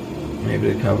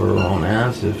 Maybe to cover her own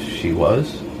ass if she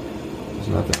was. There's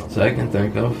nothing else I can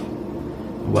think of.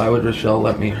 Why would Rochelle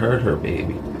let me hurt her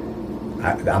baby?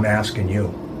 I'm asking you.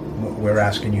 We're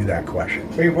asking you that question.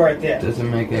 We weren't there.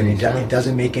 Doesn't make any sense. It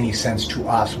doesn't make any sense to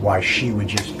us why she would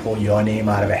just pull your name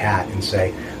out of a hat and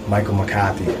say, Michael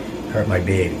McCarthy hurt my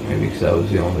baby. Maybe because I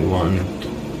was the only one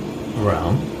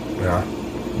around. Yeah.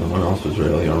 No one else was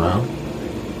really around.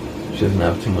 She doesn't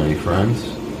have too many friends.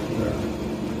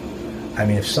 I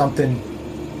mean, if something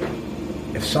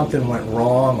went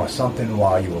wrong, or something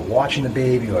while you were watching the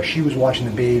baby, or she was watching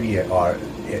the baby, or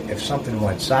if something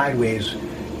went sideways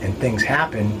and things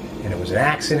happened, and it was an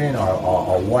accident,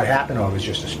 or what happened, or it was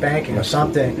just a spanking or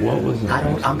something. What was it?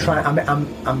 I'm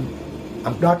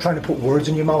not trying to put words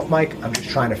in your mouth, Mike. I'm just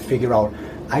trying to figure out.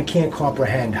 I can't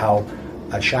comprehend how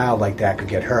a child like that could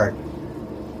get hurt,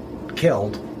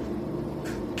 killed,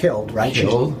 right?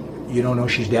 Killed? You don't know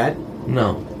she's dead?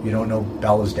 No. You don't know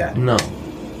Bella's dead? No.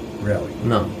 Really?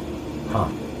 No. Huh.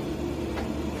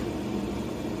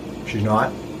 She's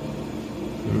not?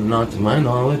 Not to my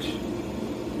knowledge.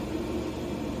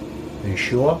 Are you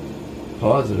sure?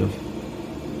 Positive.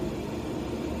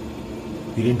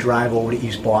 You didn't drive over to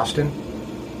East Boston?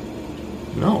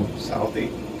 No.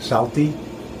 Southie?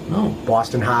 No.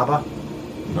 Boston Harbor?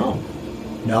 No.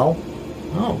 No?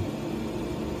 No.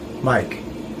 Mike,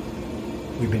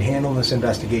 we've been handling this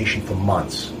investigation for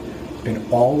months. It's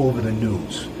been all over the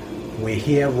news. We're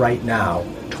here right now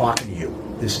talking to you.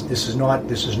 This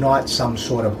is not some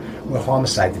sort of, we're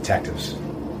homicide detectives.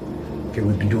 Okay,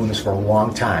 we've been doing this for a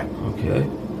long time. Okay.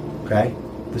 Okay?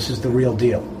 This is the real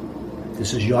deal.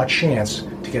 This is your chance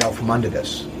to get out from under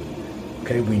this.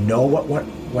 Okay, we know what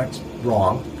went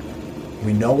wrong.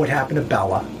 We know what happened to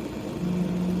Bella.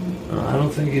 I don't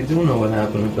think you do know what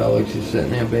happened to Bella. She's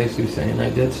sitting there basically saying I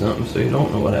did something, so you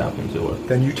don't know what happened to her.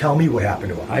 Then you tell me what happened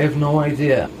to her. I have no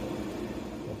idea.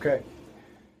 Okay.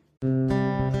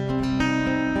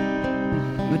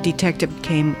 A detective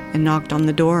came and knocked on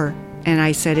the door, and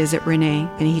I said, "Is it Renee?"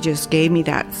 And he just gave me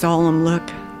that solemn look.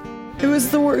 It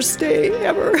was the worst day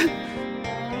ever.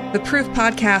 The Proof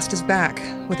podcast is back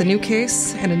with a new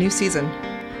case and a new season.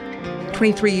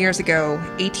 23 years ago,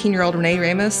 18-year-old Renee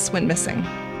Ramos went missing.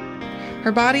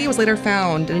 Her body was later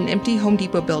found in an empty Home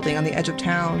Depot building on the edge of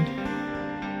town.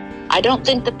 I don't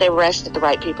think that they arrested the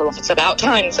right people. It's about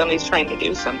time somebody's trying to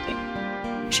do something.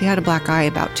 She had a black eye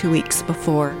about 2 weeks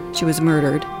before she was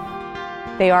murdered.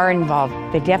 They are involved.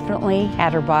 They definitely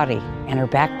had her body and her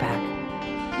backpack.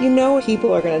 You know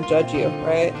people are going to judge you,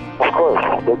 right? Of course.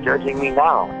 They're judging me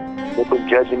now. They've been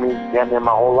judging me damn near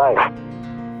my whole life.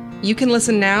 You can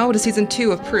listen now to Season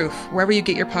 2 of Proof, wherever you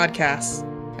get your podcasts,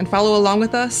 and follow along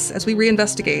with us as we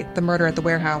reinvestigate the murder at the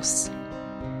warehouse.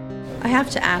 I have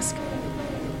to ask,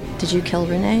 did you kill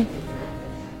Renee?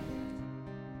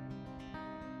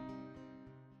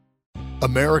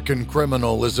 American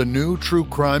Criminal is a new true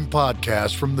crime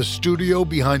podcast from the studio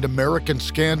behind American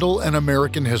Scandal and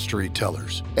American History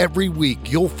Tellers. Every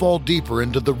week, you'll fall deeper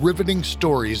into the riveting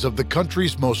stories of the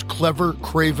country's most clever,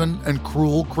 craven, and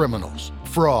cruel criminals.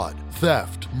 Fraud,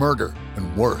 theft, murder,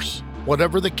 and worse.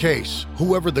 Whatever the case,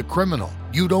 whoever the criminal,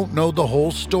 you don't know the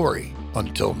whole story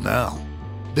until now.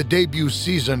 The debut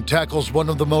season tackles one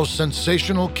of the most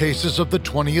sensational cases of the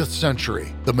 20th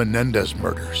century, the Menendez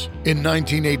murders. In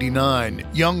 1989,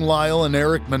 young Lyle and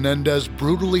Eric Menendez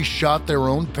brutally shot their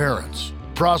own parents.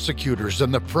 Prosecutors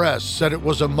and the press said it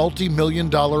was a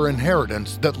multi-million-dollar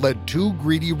inheritance that led two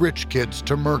greedy rich kids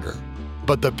to murder.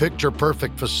 But the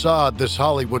picture-perfect facade this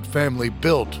Hollywood family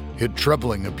built hid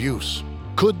troubling abuse.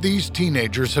 Could these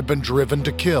teenagers have been driven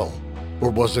to kill? Or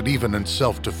was it even in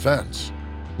self-defense?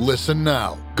 Listen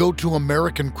now. Go to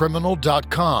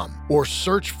AmericanCriminal.com or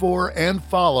search for and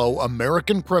follow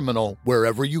American Criminal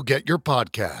wherever you get your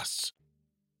podcasts.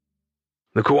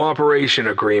 The Cooperation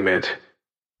Agreement.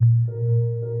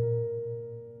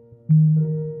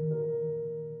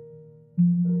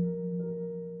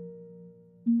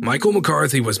 Michael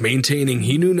McCarthy was maintaining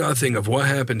he knew nothing of what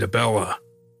happened to Bella.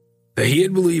 That he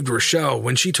had believed Rochelle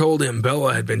when she told him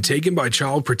Bella had been taken by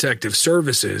Child Protective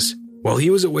Services while he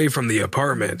was away from the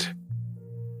apartment.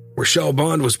 Rochelle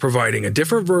Bond was providing a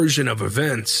different version of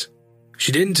events.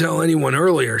 She didn't tell anyone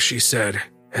earlier, she said,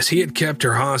 as he had kept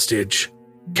her hostage,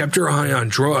 kept her high on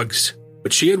drugs,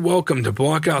 but she had welcomed to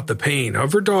block out the pain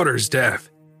of her daughter's death.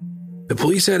 The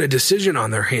police had a decision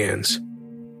on their hands.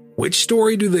 Which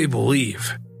story do they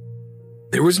believe?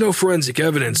 There was no forensic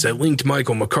evidence that linked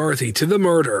Michael McCarthy to the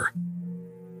murder.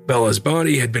 Bella's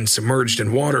body had been submerged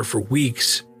in water for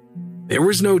weeks. There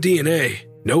was no DNA,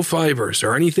 no fibers,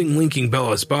 or anything linking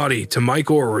Bella's body to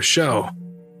Michael or Rochelle,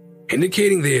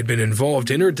 indicating they had been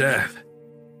involved in her death.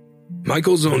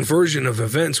 Michael's own version of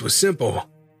events was simple.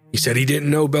 He said he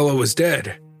didn't know Bella was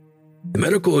dead. The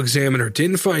medical examiner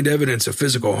didn't find evidence of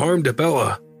physical harm to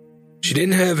Bella. She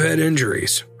didn't have head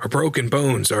injuries, or broken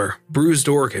bones, or bruised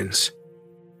organs.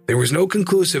 There was no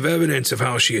conclusive evidence of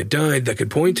how she had died that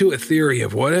could point to a theory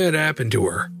of what had happened to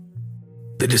her.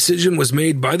 The decision was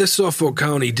made by the Suffolk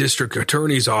County District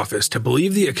Attorney's Office to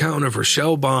believe the account of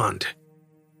Rochelle Bond.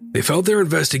 They felt their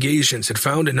investigations had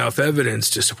found enough evidence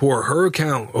to support her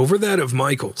account over that of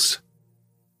Michael's.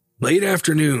 Late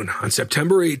afternoon on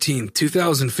September 18,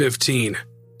 2015,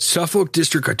 Suffolk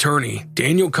District Attorney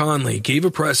Daniel Conley gave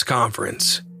a press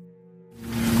conference.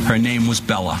 Her name was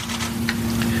Bella.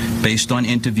 Based on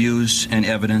interviews and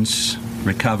evidence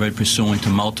recovered pursuant to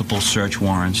multiple search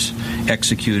warrants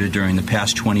executed during the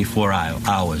past 24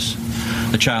 hours,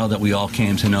 the child that we all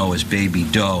came to know as Baby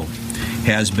Doe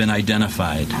has been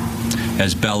identified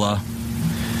as Bella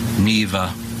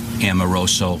Neva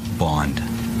Amoroso Bond.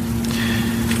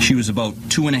 She was about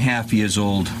 2.5 years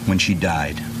old when she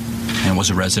died and was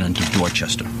a resident of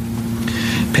Dorchester.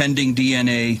 Pending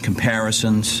DNA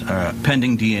comparisons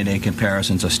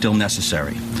are still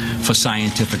necessary for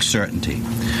scientific certainty,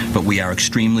 but we are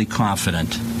extremely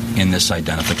confident in this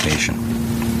identification.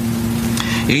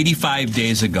 85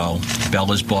 days ago,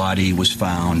 Bella's body was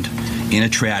found in a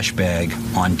trash bag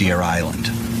on Deer Island.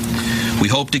 We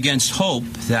hoped against hope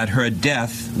that her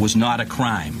death was not a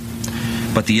crime,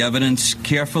 but the evidence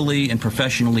carefully and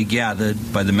professionally gathered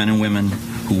by the men and women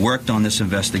who worked on this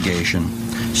investigation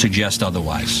suggest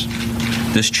otherwise.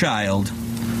 This child,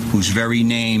 whose very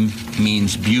name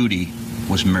means beauty,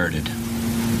 was murdered.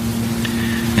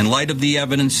 In light of the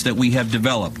evidence that we have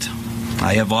developed,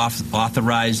 I have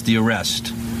authorized the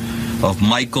arrest of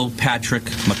Michael Patrick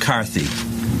McCarthy,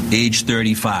 age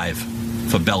 35,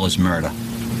 for Bella's murder.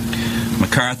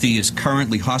 McCarthy is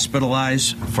currently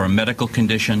hospitalized for a medical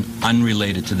condition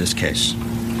unrelated to this case.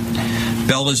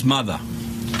 Bella's mother,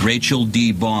 Rachel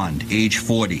D. Bond, age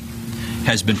 40,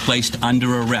 has been placed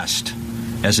under arrest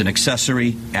as an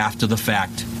accessory after the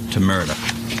fact to murder.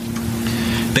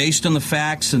 Based on the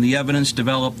facts and the evidence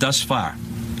developed thus far,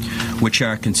 which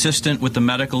are consistent with the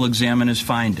medical examiner's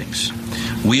findings,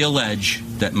 we allege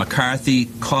that McCarthy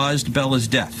caused Bella's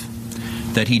death,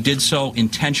 that he did so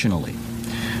intentionally,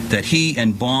 that he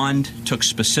and Bond took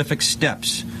specific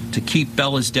steps to keep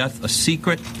Bella's death a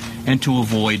secret and to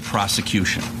avoid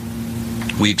prosecution.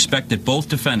 We expect that both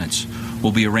defendants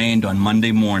will be arraigned on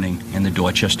Monday morning in the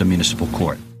Dorchester Municipal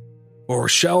Court. While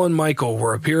Rochelle and Michael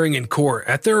were appearing in court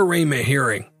at their arraignment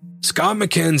hearing, Scott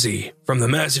McKenzie from the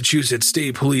Massachusetts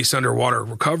State Police Underwater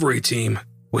Recovery Team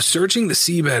was searching the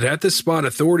seabed at the spot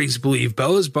authorities believe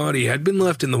Bella's body had been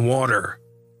left in the water.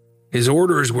 His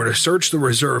orders were to search the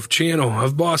reserve channel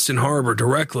of Boston Harbor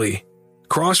directly,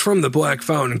 cross from the Black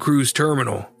Fountain Cruise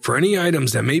Terminal for any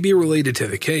items that may be related to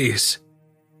the case.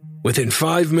 Within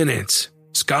 5 minutes,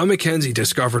 Scott McKenzie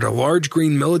discovered a large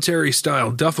green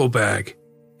military-style duffel bag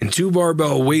and 2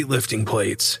 barbell weightlifting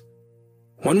plates.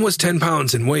 One was 10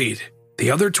 pounds in weight, the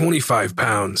other 25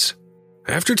 pounds.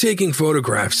 After taking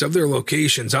photographs of their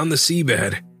locations on the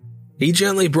seabed, he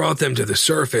gently brought them to the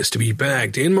surface to be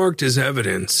bagged and marked as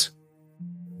evidence.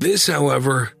 This,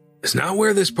 however, is not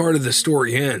where this part of the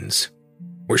story ends.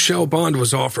 Rochelle Bond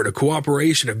was offered a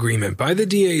cooperation agreement by the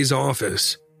DA's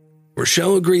office.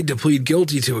 Rochelle agreed to plead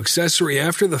guilty to accessory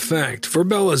after the fact for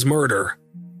Bella's murder,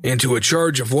 and to a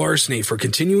charge of larceny for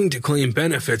continuing to claim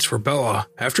benefits for Bella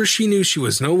after she knew she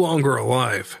was no longer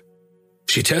alive.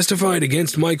 She testified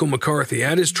against Michael McCarthy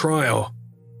at his trial.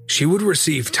 She would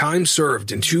receive time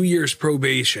served and 2 years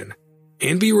probation,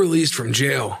 and be released from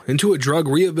jail into a drug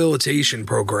rehabilitation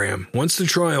program once the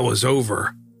trial was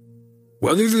over.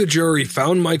 Whether the jury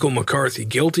found Michael McCarthy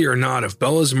guilty or not of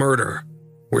Bella's murder,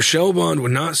 Rochelle Bond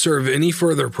would not serve any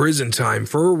further prison time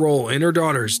for her role in her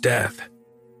daughter's death.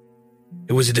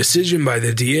 It was a decision by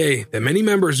the DA that many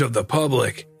members of the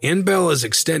public and Bella's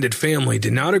extended family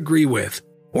did not agree with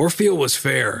or feel was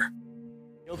fair.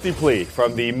 Guilty plea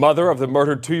from the mother of the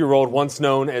murdered 2-year-old once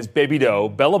known as Baby Doe,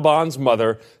 Bella Bond's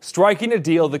mother, striking a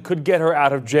deal that could get her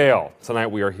out of jail. Tonight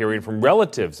we are hearing from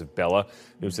relatives of Bella.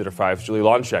 Newsletter 5's Julie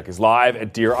Lonchek is live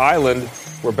at Deer Island,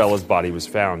 where Bella's body was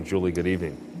found. Julie, good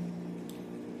evening.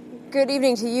 Good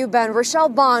evening to you, Ben. Rochelle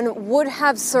Bond would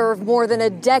have served more than a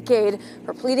decade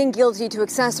for pleading guilty to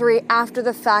accessory after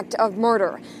the fact of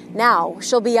murder. Now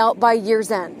she'll be out by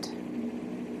year's end.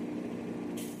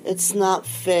 It's not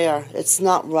fair. It's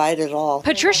not right at all.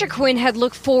 Patricia Quinn had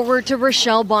looked forward to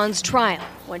Rochelle Bond's trial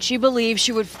when she believed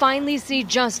she would finally see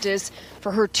justice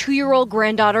for her 2-year-old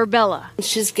granddaughter, Bella.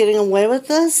 She's getting away with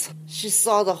this? She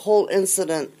saw the whole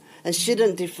incident, and she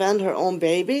didn't defend her own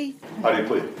baby? How do you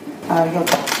plead?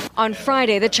 On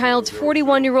Friday, the child's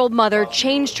 41-year-old mother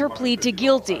changed her plea to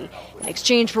guilty in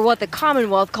exchange for what the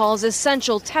Commonwealth calls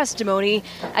essential testimony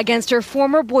against her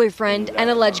former boyfriend and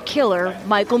alleged killer,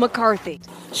 Michael McCarthy.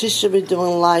 She should be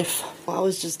doing life. I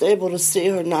was just able to see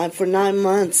her for 9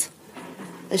 months,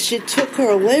 and she took her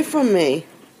away from me.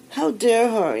 How dare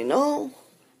her, you know?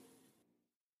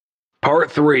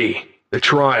 Part 3. The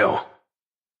Trial.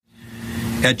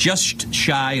 At just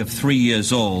shy of 3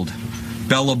 years old,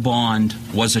 Bella Bond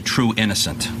was a true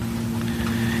innocent.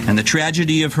 And the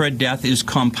tragedy of her death is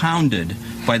compounded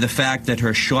by the fact that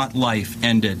her short life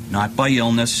ended not by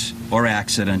illness or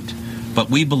accident, but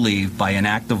we believe by an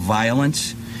act of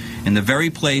violence in the very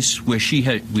place where she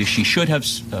should have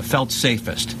felt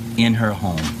safest, in her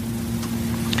home.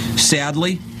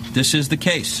 Sadly, this is the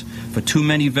case for too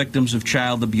many victims of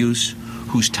child abuse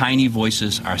whose tiny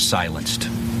voices are silenced.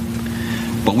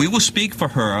 But we will speak for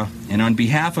her and on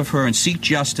behalf of her and seek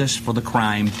justice for the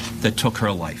crime that took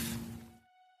her life.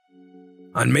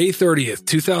 On May 30th,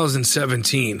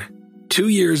 2017, 2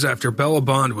 years after Bella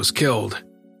Bond was killed,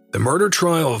 the murder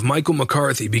trial of Michael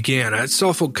McCarthy began at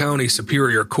Suffolk County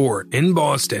Superior Court in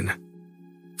Boston.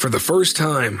 For the first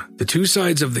time, the two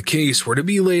sides of the case were to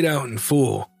be laid out in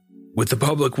full, with the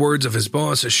public words of his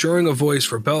boss assuring a voice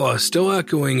for Bella still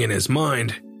echoing in his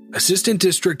mind. Assistant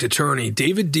District Attorney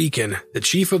David Deacon, the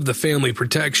chief of the Family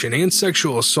Protection and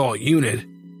Sexual Assault Unit,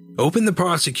 opened the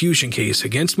prosecution case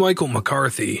against Michael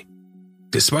McCarthy.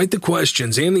 Despite the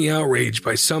questions and the outrage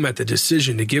by some at the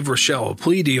decision to give Rochelle a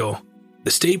plea deal, the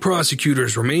state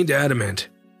prosecutors remained adamant.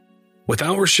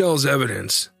 Without Rochelle's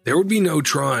evidence, there would be no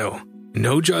trial and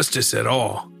no justice at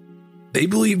all. They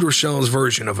believed Rochelle's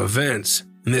version of events,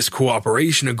 and this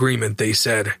cooperation agreement, they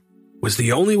said, was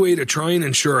the only way to try and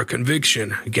ensure a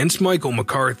conviction against Michael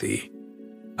McCarthy,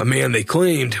 a man they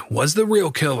claimed was the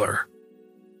real killer.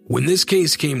 When this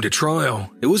case came to trial,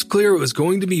 it was clear it was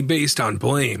going to be based on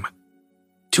blame.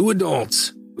 Two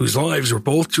adults, whose lives were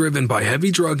both driven by heavy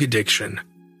drug addiction,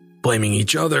 blaming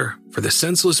each other for the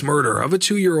senseless murder of a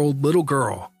 2-year-old little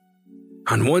girl.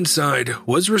 On one side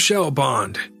was Rochelle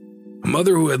Bond, a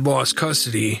mother who had lost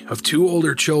custody of 2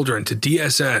 older children to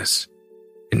DSS,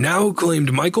 and now who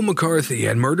claimed Michael McCarthy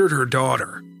had murdered her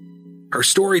daughter. Her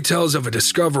story tells of a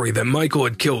discovery that Michael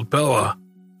had killed Bella,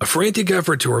 a frantic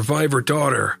effort to revive her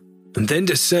daughter, and then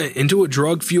descent into a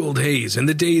drug-fueled haze in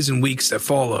the days and weeks that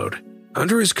followed,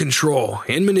 under his control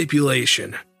and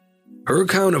manipulation. Her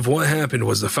account of what happened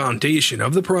was the foundation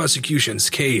of the prosecution's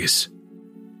case.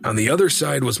 On the other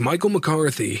side was Michael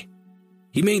McCarthy.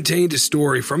 He maintained his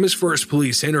story from his first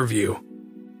police interview.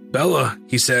 Bella,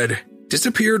 he said,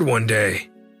 disappeared one day,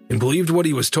 and believed what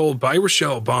he was told by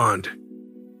Rochelle Bond.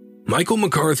 Michael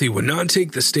McCarthy would not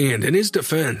take the stand in his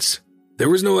defense. There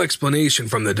was no explanation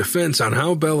from the defense on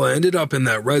how Bella ended up in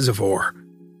that reservoir,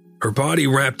 her body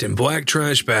wrapped in black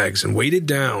trash bags and weighted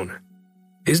down.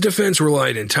 His defense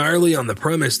relied entirely on the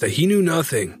premise that he knew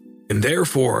nothing, and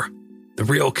therefore, the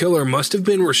real killer must have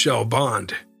been Rochelle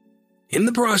Bond. In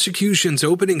the prosecution's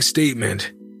opening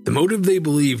statement, the motive they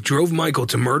believed drove Michael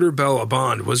to murder Bella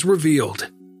Bond was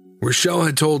revealed. Rochelle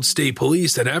had told state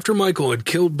police that after Michael had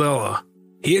killed Bella,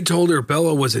 he had told her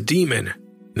Bella was a demon,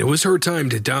 and it was her time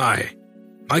to die.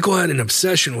 Michael had an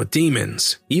obsession with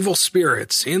demons, evil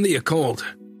spirits, and the occult.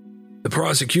 The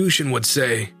prosecution would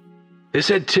say, this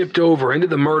had tipped over into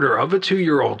the murder of a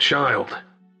 2-year-old child.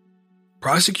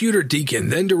 Prosecutor Deacon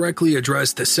then directly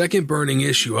addressed the second burning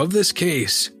issue of this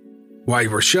case, why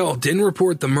Rochelle didn't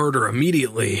report the murder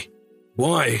immediately.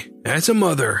 Why, as a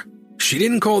mother, She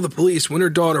didn't call the police when her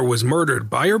daughter was murdered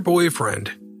by her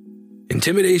boyfriend.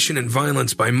 Intimidation and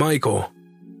violence by Michael,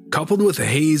 coupled with a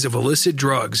haze of illicit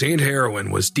drugs and heroin,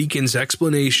 was Deacon's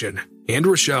explanation and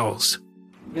Rochelle's.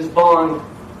 Ms. Bond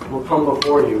will come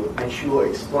before you and she will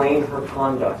explain her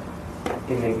conduct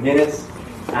in the minutes,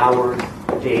 hours,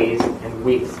 days, and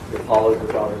weeks that followed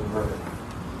her daughter's murder.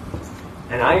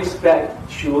 And I expect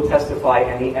she will testify,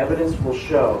 and the evidence will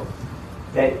show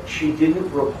that she didn't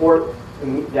report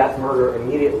that murder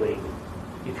immediately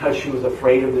because she was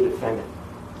afraid of the defendant,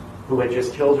 who had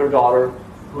just killed her daughter,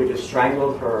 who had just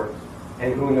strangled her,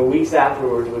 and who in the weeks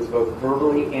afterwards was both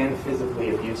verbally and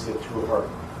physically abusive to her.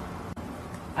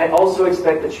 I also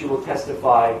expect that she will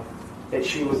testify that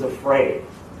she was afraid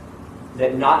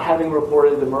that not having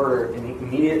reported the murder in the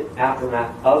immediate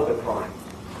aftermath of the crime,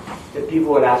 that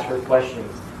people would ask her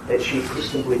questions that she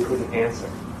simply couldn't answer.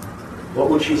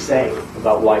 What would she say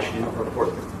about why she didn't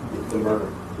report the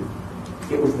murder?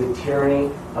 It was the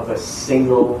tyranny of a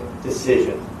single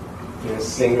decision in a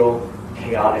single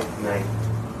chaotic night.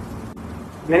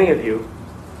 Many of you,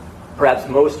 perhaps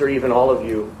most or even all of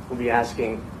you, will be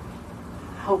asking,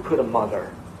 how could a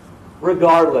mother,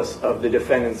 regardless of the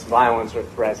defendant's violence or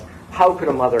threats, how could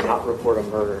a mother not report a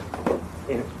murder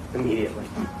immediately?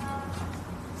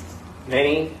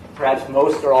 Many, perhaps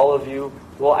most or all of you,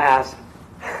 will ask,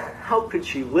 how could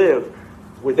she live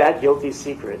with that guilty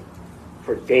secret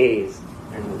for days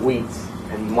and weeks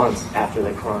and months after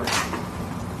the crime?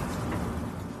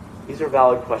 These are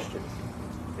valid questions,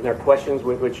 and they're questions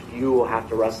with which you will have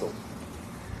to wrestle.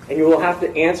 And you will have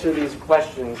to answer these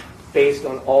questions based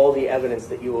on all the evidence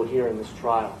that you will hear in this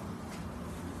trial.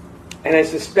 And I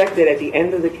suspect that at the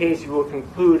end of the case, you will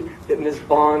conclude that Ms.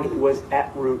 Bond was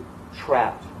at root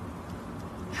trapped.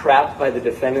 Trapped by the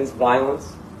defendant's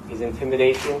violence, his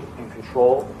intimidation and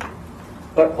control,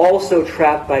 but also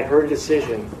trapped by her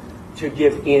decision to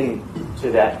give in to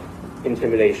that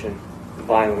intimidation,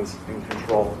 violence, and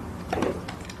control.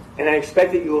 And I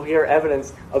expect that you will hear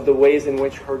evidence of the ways in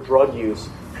which her drug use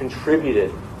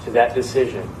contributed to that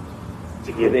decision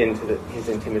to give in to his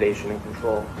intimidation and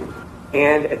control.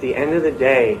 And at the end of the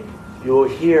day, you will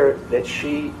hear that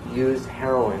she used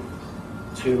heroin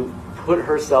to put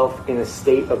herself in a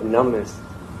state of numbness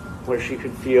where she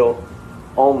could feel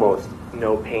almost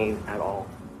no pain at all.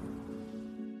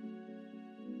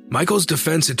 Michael's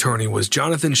defense attorney was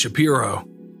Jonathan Shapiro,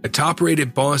 a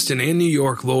top-rated Boston and New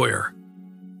York lawyer.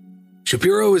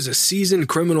 Shapiro is a seasoned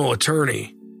criminal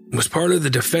attorney and was part of the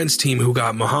defense team who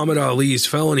got Muhammad Ali's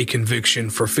felony conviction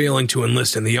for failing to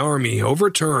enlist in the army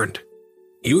overturned.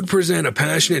 He would present a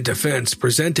passionate defense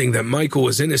presenting that Michael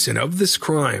was innocent of this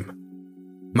crime.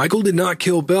 Michael did not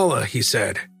kill Bella, he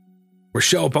said.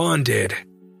 Rochelle Bond did.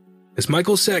 As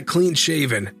Michael sat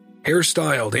clean-shaven,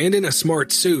 hairstyled, and in a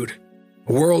smart suit,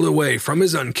 a world away from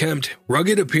his unkempt,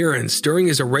 rugged appearance during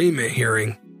his arraignment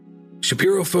hearing,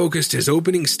 Shapiro focused his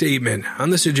opening statement on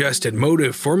the suggested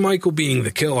motive for Michael being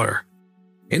the killer.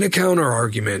 In a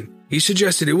counter-argument, he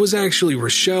suggested it was actually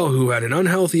Rochelle who had an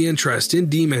unhealthy interest in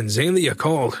demons and the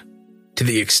occult, to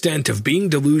the extent of being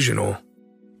delusional.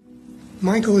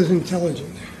 Michael is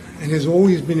intelligent and has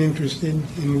always been interested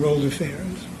in world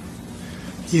affairs.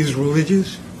 He is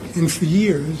religious, and for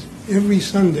years, every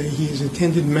Sunday he has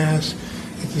attended Mass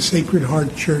at the Sacred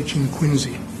Heart Church in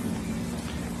Quincy.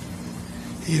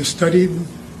 He has studied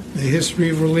the history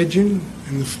of religion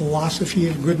and the philosophy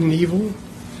of good and evil,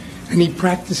 and he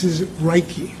practices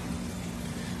Reiki,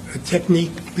 a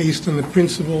technique based on the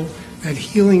principle that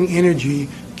healing energy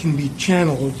can be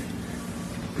channeled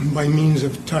by means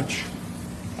of touch.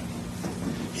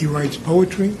 He writes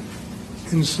poetry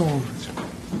and songs.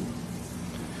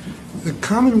 The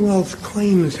Commonwealth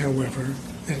claims, however,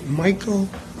 that Michael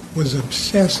was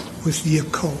obsessed with the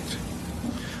occult,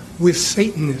 with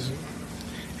Satanism,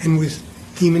 and with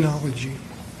demonology.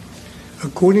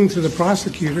 According to the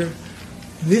prosecutor,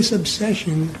 this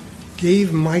obsession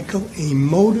gave Michael a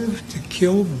motive to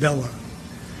kill Bella,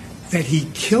 that he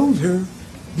killed her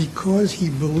because he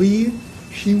believed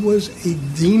she was a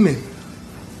demon.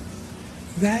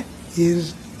 That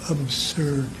is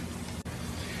absurd.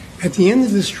 At the end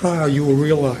of this trial, you will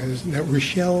realize that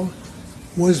Rochelle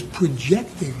was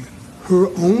projecting her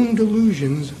own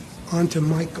delusions onto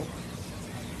Michael,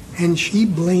 and she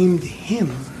blamed him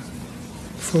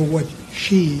for what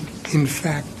she, in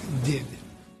fact, did.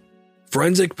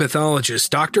 Forensic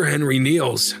pathologist Dr. Henry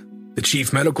Niels, the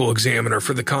chief medical examiner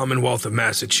for the Commonwealth of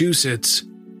Massachusetts,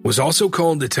 was also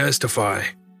called to testify.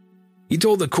 He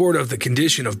told the court of the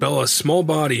condition of Bella's small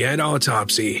body at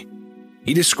autopsy.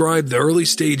 He described the early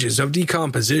stages of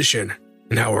decomposition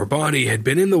and how her body had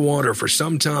been in the water for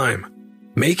some time,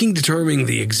 making determining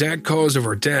the exact cause of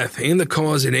her death and the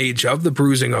cause and age of the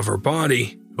bruising of her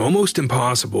body almost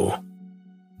impossible.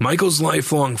 Michael's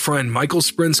lifelong friend Michael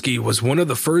Sprinsky was one of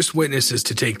the first witnesses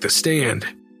to take the stand.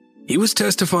 He was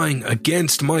testifying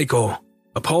against Michael,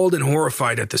 appalled and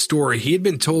horrified at the story he had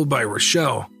been told by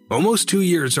Rochelle almost 2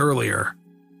 years earlier.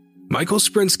 Michael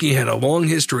Sprinsky had a long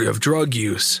history of drug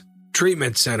use,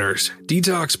 treatment centers,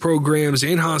 detox programs,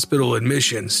 and hospital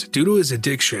admissions due to his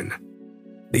addiction.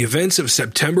 The events of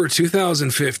September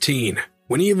 2015,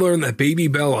 when he learned that baby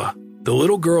Bella, the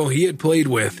little girl he had played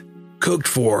with, cooked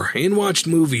for, and watched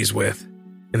movies with,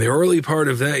 in the early part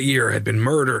of that year had been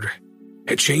murdered,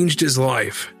 had changed his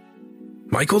life.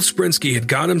 Michael Sprinsky had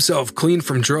got himself clean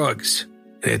from drugs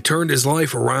and had turned his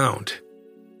life around.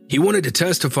 He wanted to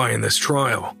testify in this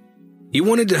trial. He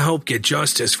wanted to help get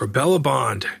justice for Bella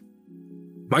Bond.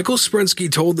 Michael Sprinsky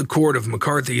told the court of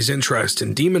McCarthy's interest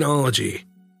in demonology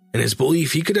and his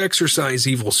belief he could exorcise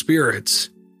evil spirits.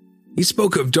 He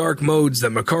spoke of dark modes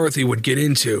that McCarthy would get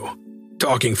into,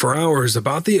 talking for hours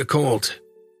about the occult.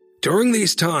 During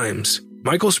these times,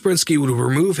 Michael Sprinsky would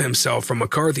remove himself from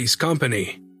McCarthy's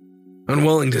company,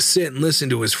 unwilling to sit and listen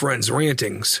to his friend's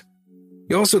rantings.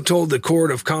 He also told the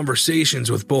court of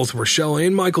conversations with both Rochelle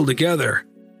and Michael together,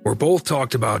 where both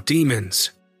talked about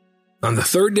demons. On the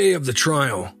third day of the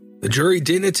trial, the jury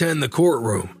didn't attend the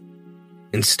courtroom.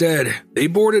 Instead, they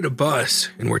boarded a bus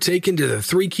and were taken to the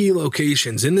 3 key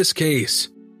locations in this case: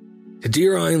 to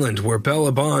Deer Island, where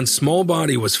Bella Bond's small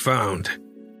body was found,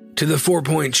 to the 4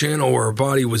 Point Channel, where her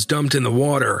body was dumped in the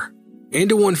water, and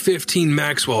to 115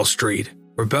 Maxwell Street,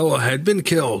 where Bella had been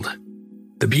killed.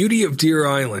 The beauty of Deer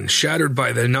Island shattered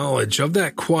by the knowledge of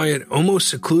that quiet, almost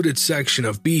secluded section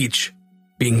of beach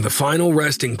being the final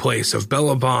resting place of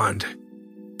Bella Bond.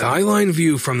 The eyeline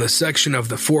view from the section of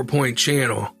the 4 Point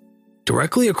Channel,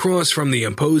 directly across from the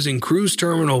imposing cruise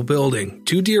terminal building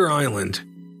to Deer Island,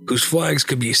 whose flags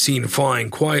could be seen flying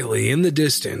quietly in the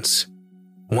distance.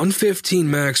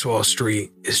 115 Maxwell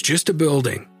Street is just a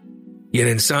building, yet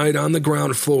inside on the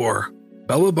ground floor,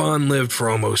 Bella Bond lived for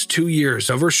almost 2 years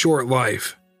of her short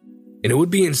life, and it would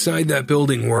be inside that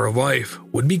building where her life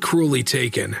would be cruelly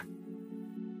taken.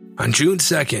 On June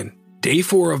 2nd, day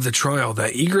 4 of the trial,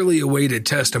 that eagerly awaited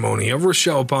testimony of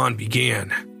Rochelle Bond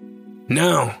began.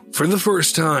 Now, for the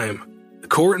first time, the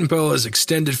court and Bella's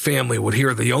extended family would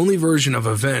hear the only version of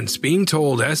events being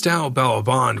told as to how Bella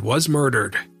Bond was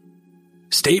murdered.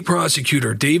 State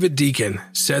Prosecutor David Deacon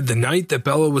said the night that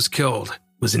Bella was killed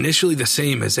was initially the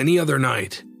same as any other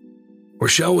night.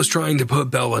 Rochelle was trying to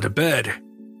put Bella to bed.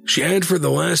 She had for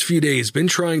the last few days been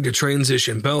trying to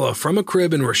transition Bella from a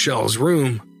crib in Rochelle's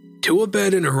room to a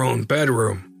bed in her own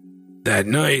bedroom. That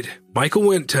night, Michael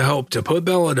went to help to put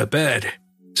Bella to bed.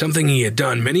 Something he had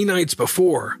done many nights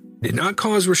before did not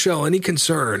cause Rochelle any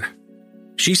concern.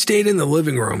 She stayed in the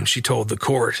living room, she told the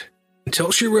court,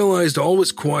 until she realized all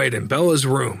was quiet in Bella's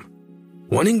room.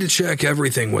 Wanting to check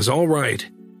everything was all right,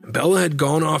 and Bella had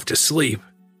gone off to sleep,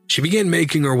 she began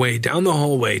making her way down the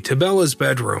hallway to Bella's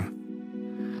bedroom.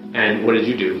 And what did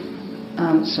you do?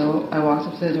 So I walked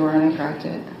up to the door and I cracked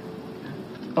it.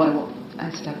 Oh,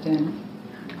 I stepped in.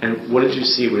 And what did you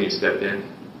see when you stepped in?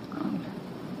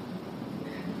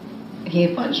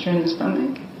 He punched her in the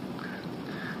stomach.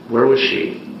 Where was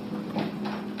she?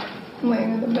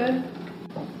 Laying in the bed.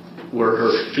 Were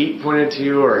her feet pointed to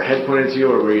you or her head pointed to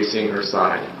you, or were you seeing her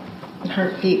side?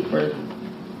 Her feet were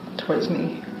towards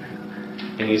me.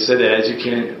 And you said that as you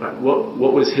came,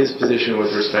 what was his position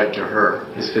with respect to her,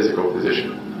 his physical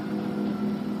position?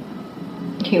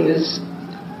 He was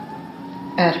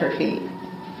at her feet.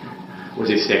 Was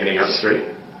he standing up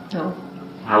straight? No.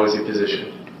 How was he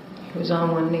positioned? He was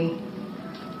on one knee.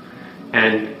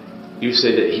 And you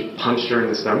said that he punched her in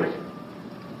the stomach?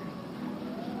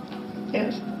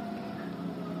 Yes.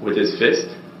 With his fist?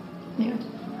 Yes.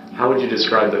 How would you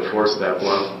describe the force of that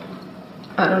blow?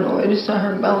 I don't know, I just saw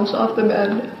her bounce off the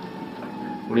bed.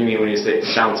 What do you mean when you say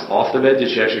bounce off the bed? Did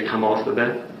she actually come off the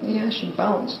bed? Yeah, she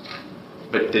bounced.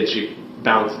 But did she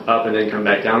bounce up and then come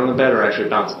back down on the bed, or actually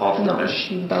bounce off the bed? No,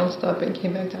 she bounced up and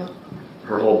came back down.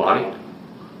 Her whole body?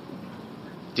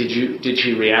 Did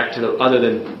she react to the, other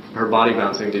than her body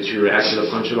bouncing, did she react to the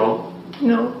punch at all?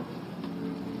 No.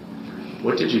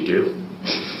 What did you do?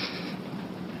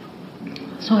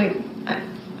 So I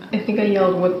think I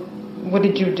yelled, what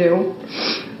did you do?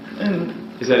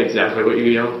 Is that exactly what you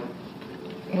yelled?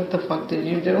 What the fuck did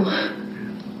you do?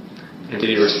 And did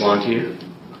he respond to you?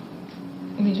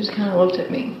 And he just kind of looked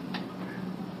at me.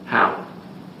 How?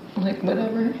 Like,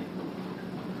 whatever.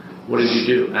 What did you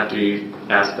do after you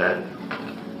asked that?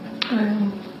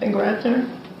 I grabbed her,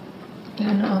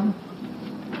 and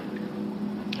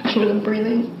She wasn't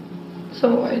breathing,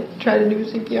 so I tried to do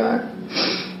CPR.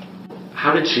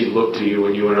 How did she look to you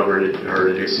when you went over to her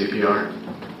to do CPR?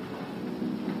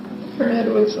 Her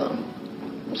head was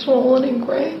swollen and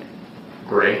gray.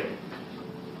 Gray?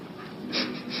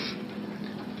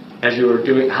 As you were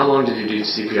doing, how long did you do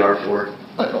CPR for?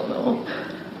 I don't know.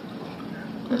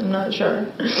 I'm not sure.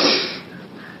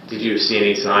 Did you see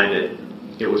any sign that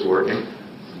it was working?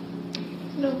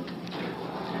 No.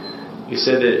 You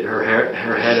said that her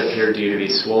head appeared to you to be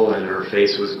swollen and her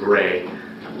face was gray.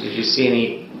 Did you see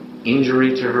any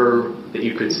injury to her that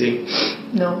you could see?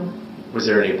 No. Was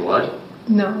there any blood?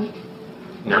 No.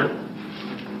 None?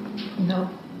 No.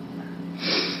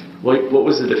 What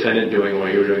was the defendant doing while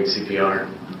you were doing CPR?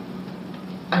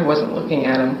 I wasn't looking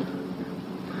at him.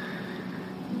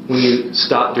 When you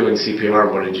stopped doing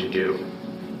CPR, what did you do?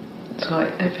 So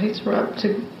I picked her up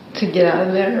to get out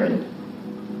of there and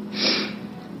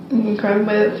grabbed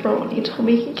by the throat and he told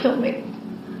me he'd kill me.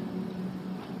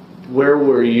 Where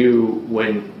were you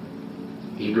when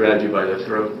he grabbed you by the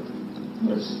throat?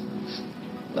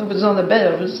 I was on the bed.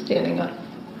 I was standing up.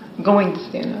 Going to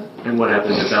stand up. And what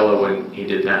happened to Bella when he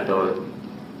did that, Bella?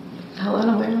 Hell out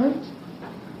of my arms.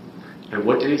 And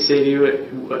what did he say to you?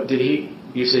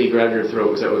 You said he grabbed your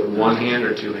throat. Was that with one hand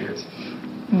or two hands?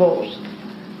 Both.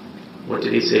 What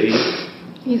did he say to you?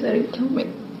 He said he'd kill me.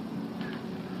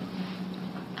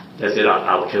 That's it,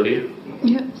 I'll kill you?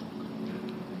 Yes.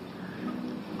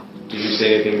 Did you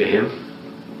say anything to him?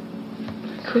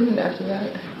 I couldn't after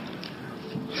that.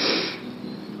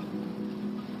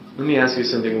 Let me ask you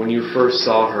something. When you first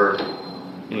saw her,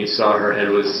 and you saw her head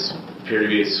appeared to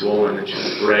be swollen and she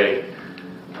was gray,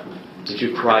 did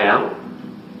you cry out?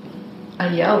 I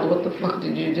yelled, "What the fuck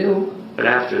did you do?" But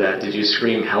after that, did you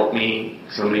scream, "Help me,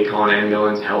 somebody call an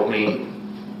ambulance, help me"?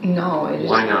 No,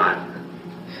 Why not?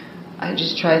 I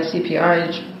just tried CPR.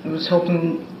 I was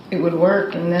hoping it would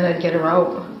work and then I'd get her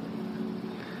out.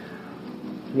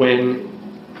 When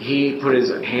he put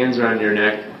his hands on your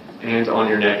neck and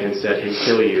said he'd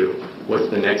kill you, what's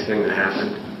the next thing that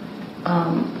happened?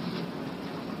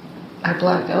 I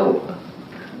blacked out.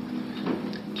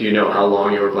 Do you know how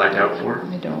long you were blacked out for?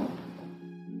 I don't.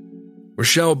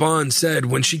 Rochelle Bond said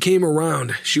when she came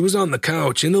around, she was on the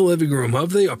couch in the living room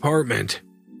of the apartment.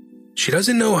 She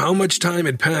doesn't know how much time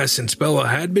had passed since Bella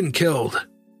had been killed.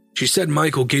 She said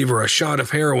Michael gave her a shot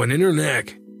of heroin in her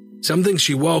neck, something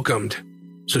she welcomed,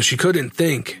 so she couldn't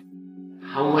think.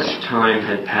 How much time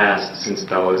had passed since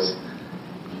Bella was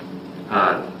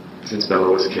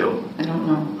killed? I don't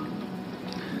know.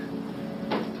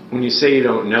 When you say you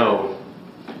don't know,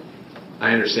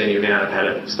 I understand you may not have had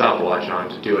a stopwatch on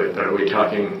to do it, but are we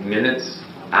talking minutes,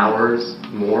 hours,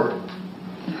 more?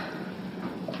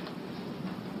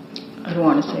 I don't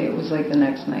want to say it was like the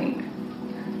next night.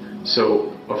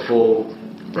 So a full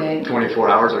day, 24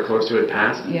 hours or close to it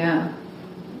passed? Yeah.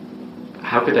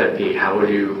 How could that be? How were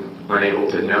you unable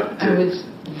to know? I was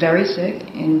very sick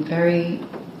and very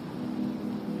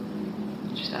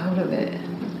just out of it.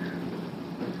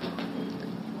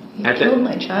 He killed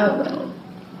my child though.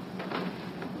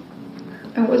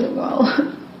 I wasn't well.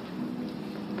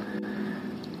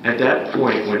 At that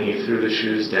point when he threw the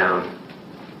shoes down,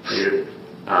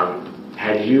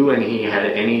 had you and he had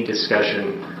any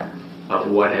discussion of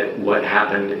what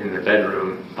happened in the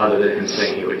bedroom other than him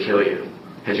saying he would kill you?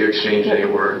 Had you exchanged any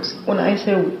words? When I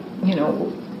said,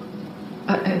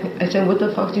 I said, "What the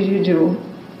fuck did you do?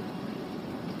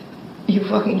 You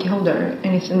fucking killed her."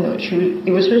 And he said, "No,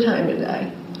 it was her time to die.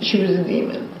 She was a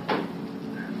demon."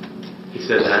 He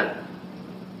said that?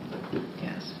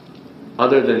 Yes.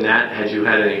 Other than that, had you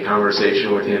had any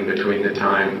conversation with him between the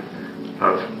time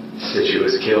that she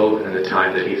was killed and the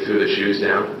time that he threw the shoes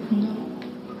down? No.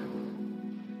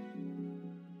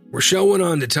 Rochelle went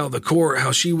on to tell the court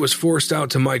how she was forced out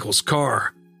to Michael's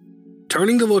car.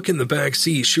 Turning to look in the back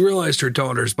seat, she realized her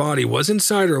daughter's body was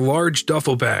inside her large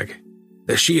duffel bag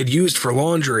that she had used for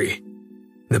laundry.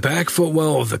 In the back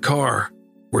footwell of the car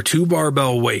were 2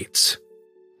 barbell weights.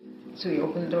 So he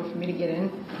opened the door for me to get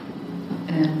in,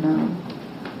 and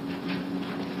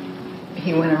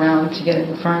he went around to get in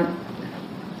the front.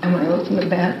 And when I looked in the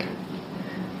back,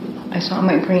 I saw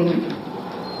my green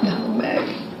duffel bag.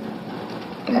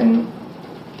 And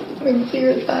I could see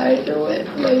her thighs through it,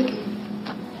 like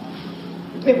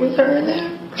it was her in there.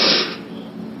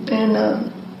 And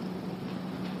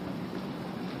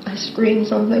I screamed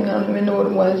something, I don't even know what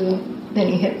it was, and then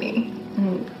he hit me.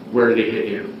 And where did he hit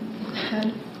you?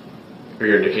 Head. Are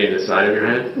you indicating the side of your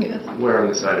head? Yes. Where on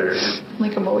the side of your head?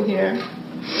 Like about here.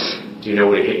 Do you know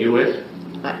what he hit you with?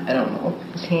 I don't know.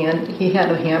 His hand. He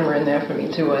had a hammer in there for me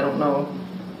too, I don't know.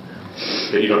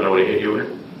 But you don't know what he hit you with?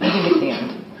 I think his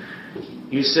hand.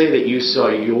 You say that you saw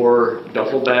your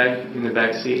duffel bag in the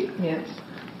back seat? Yes.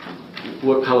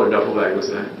 What color duffel bag was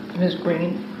that? It was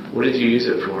green. What did you use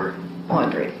it for?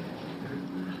 Laundry.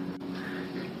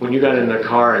 When you got in the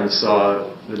car and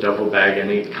saw the duffel bag and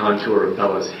the contour of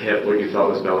Bella's hip, what you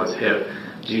thought was Bella's hip,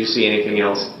 did you see anything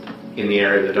else in the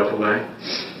area of the duffel bag?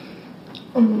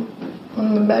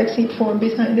 On the back seat floor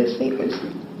behind the seat was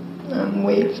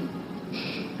weights.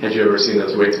 Had you ever seen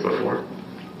those weights before?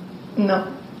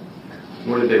 No.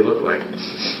 What did they look like?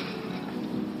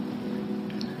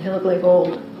 They look like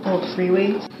old free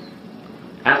weights.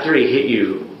 After he hit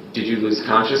you, did you lose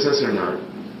consciousness or not?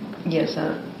 Yes,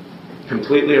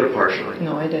 Completely or partially?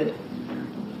 No, I did.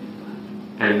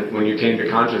 And when you came to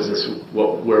consciousness,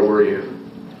 where were you?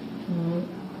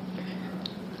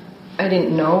 I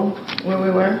didn't know where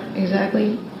we were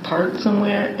exactly. Parked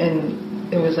somewhere,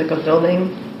 and it was like a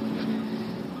building.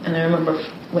 And I remember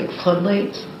like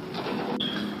floodlights.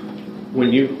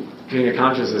 When you came to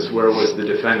consciousness, where was the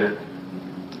defendant?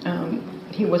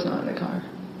 He was not in the car.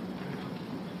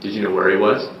 Did you know where he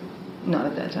was? Not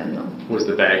at that time, no. Was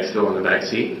the bag still in the back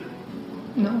seat?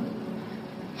 No.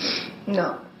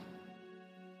 No.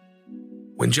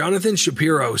 When Jonathan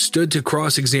Shapiro stood to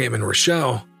cross-examine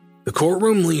Rochelle, the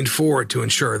courtroom leaned forward to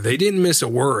ensure they didn't miss a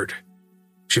word.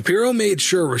 Shapiro made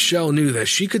sure Rochelle knew that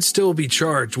she could still be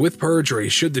charged with perjury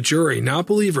should the jury not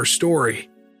believe her story.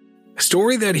 A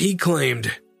story that he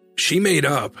claimed she made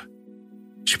up.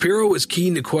 Shapiro was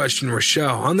keen to question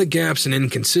Rochelle on the gaps and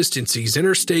inconsistencies in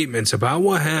her statements about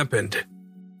what happened.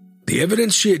 The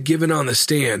evidence she had given on the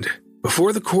stand,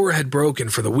 before the court had broken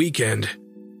for the weekend,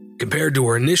 compared to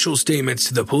her initial statements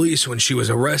to the police when she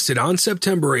was arrested on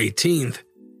September 18th,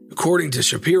 according to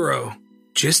Shapiro,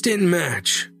 just didn't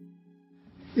match.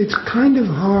 It's kind of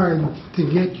hard to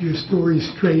get your story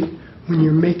straight when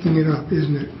you're making it up,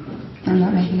 isn't it? I'm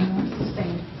not making it up.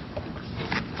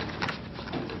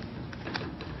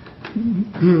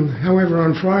 However,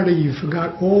 on Friday you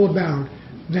forgot all about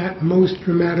that most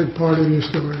dramatic part of your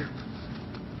story.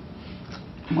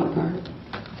 What part?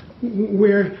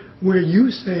 Where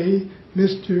you say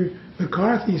Mr.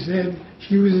 McCarthy said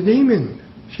she was a demon.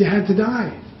 She had to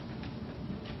die.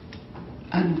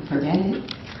 I forget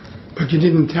it. But you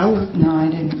didn't tell her? No, I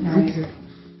didn't. Right. Okay.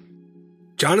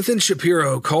 Jonathan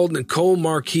Shapiro called Nicole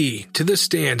Marquis to the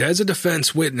stand as a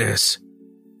defense witness.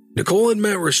 Nicole had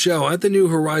met Rochelle at the New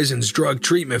Horizons drug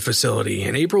treatment facility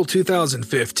in April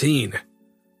 2015,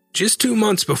 just 2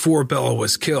 months before Bella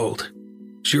was killed.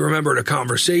 She remembered a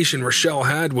conversation Rochelle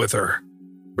had with her.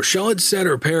 Rochelle had said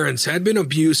her parents had been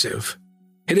abusive,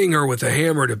 hitting her with a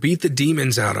hammer to beat the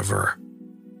demons out of her.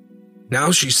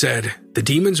 Now, she said, the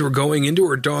demons were going into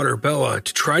her daughter Bella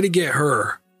to try to get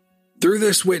her. Through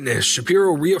this witness,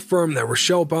 Shapiro reaffirmed that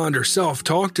Rochelle Bond herself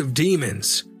talked of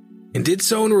demons, and did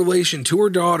so in relation to her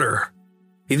daughter.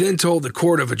 He then told the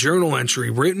court of a journal entry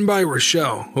written by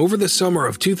Rochelle over the summer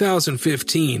of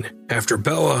 2015 after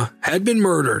Bella had been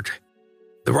murdered.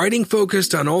 The writing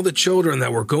focused on all the children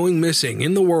that were going missing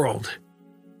in the world.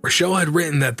 Rochelle had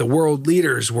written that the world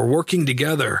leaders were working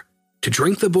together to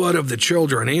drink the blood of the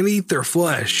children and eat their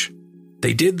flesh.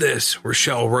 They did this,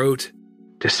 Rochelle wrote,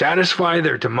 to satisfy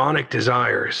their demonic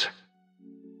desires.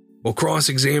 While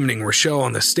cross-examining Rochelle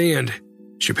on the stand,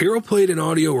 Shapiro played an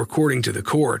audio recording to the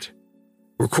court,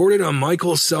 recorded on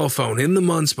Michael's cell phone in the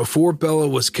months before Bella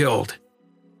was killed.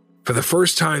 For the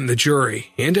first time, the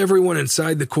jury and everyone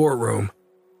inside the courtroom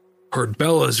heard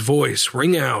Bella's voice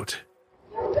ring out.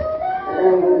 Hey,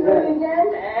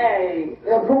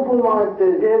 poo-poo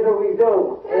monsters, here's what we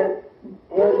do.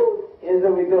 Here's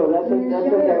what we do. That's what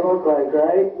they look like,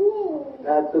 right?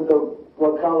 That's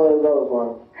what color are those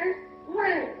ones?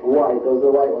 White, those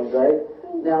are white ones, right?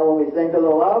 Now when we think of the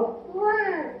love,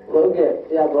 look at,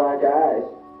 black eyes.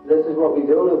 This is what we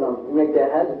do to them. We make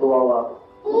their heads blow up.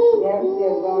 Yeah, see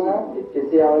it blowing up? You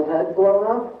see how his head's blowing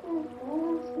up?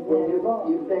 When you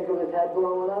think of his head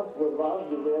blowing up with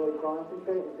love, you really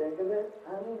concentrate and think of it,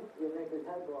 honey, you make his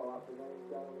head blow up and then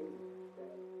it's done eating.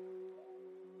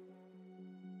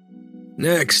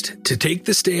 Next, to take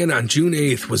the stand on June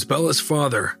 8th was Bella's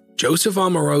father, Joseph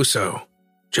Amoroso.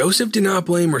 Joseph did not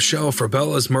blame Rochelle for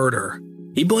Bella's murder.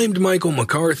 He blamed Michael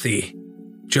McCarthy.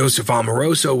 Joseph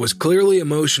Amoroso was clearly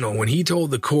emotional when he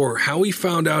told the court how he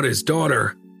found out his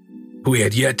daughter, who he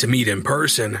had yet to meet in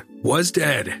person, was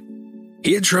dead.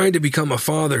 He had tried to become a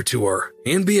father to her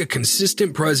and be a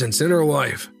consistent presence in her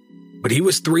life, but he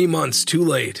was 3 months too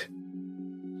late.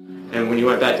 And when you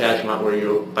went back to Ashmont, were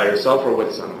you by yourself or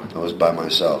with someone? I was by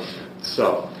myself.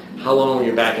 So, how long were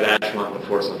you back at Ashmont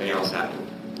before something else happened?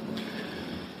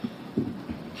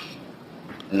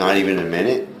 Not even a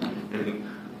minute.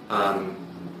 And,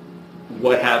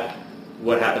 What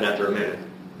happened after a minute?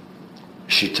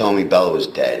 She told me Bella was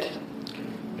dead.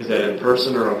 Is that in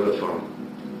person or over the phone?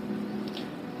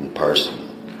 In person.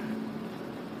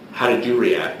 How did you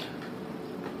react?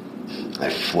 I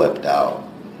flipped out.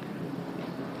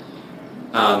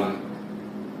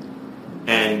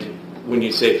 And when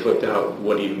you say flipped out,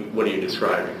 what are you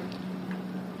describing?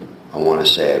 I want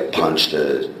to say I punched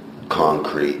a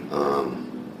concrete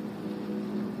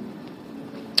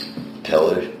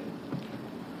pillar.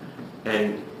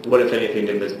 And what, if anything,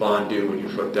 did Ms. Bond do when you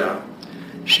flipped out?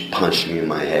 She punched me in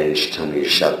my head and she told me to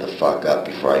shut the fuck up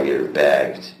before I get her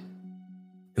bagged.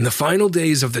 In the final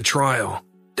days of the trial,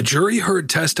 the jury heard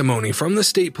testimony from the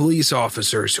state police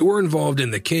officers who were involved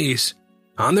in the case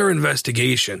on their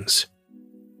investigations.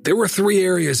 There were 3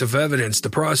 areas of evidence the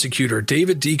prosecutor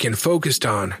David Deacon focused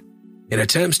on in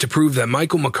attempts to prove that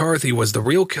Michael McCarthy was the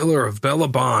real killer of Bella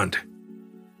Bond.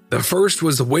 The first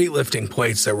was the weightlifting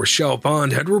plates that Rochelle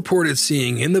Bond had reported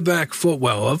seeing in the back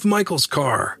footwell of Michael's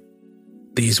car.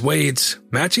 These weights,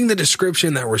 matching the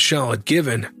description that Rochelle had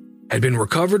given, had been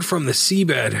recovered from the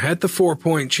seabed at the 4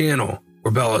 Point Channel,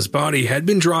 where Bella's body had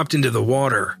been dropped into the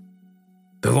water.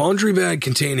 The laundry bag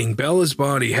containing Bella's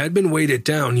body had been weighted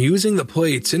down using the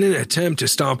plates in an attempt to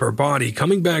stop her body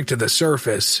coming back to the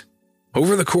surface.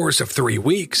 Over the course of 3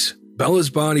 weeks, Bella's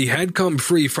body had come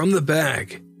free from the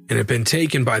bag and had been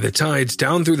taken by the tides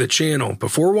down through the channel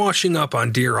before washing up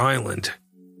on Deer Island.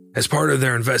 As part of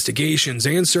their investigations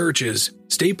and searches,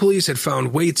 state police had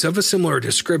found weights of a similar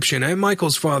description at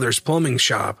Michael's father's plumbing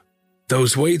shop.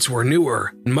 Those weights were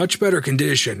newer, in much better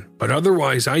condition, but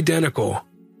otherwise identical.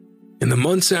 In the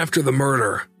months after the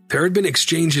murder, there had been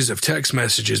exchanges of text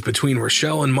messages between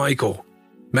Rochelle and Michael,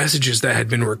 messages that had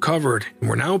been recovered and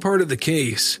were now part of the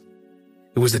case.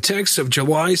 It was the text of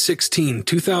July 16,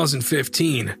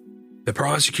 2015, the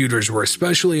prosecutors were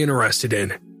especially interested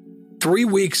in. 3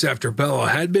 weeks after Bella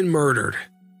had been murdered,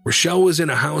 Rochelle was in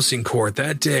a housing court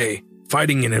that day,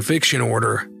 fighting an eviction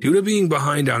order due to being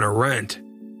behind on her rent.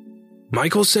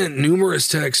 Michael sent numerous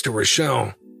texts to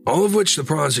Rochelle, all of which the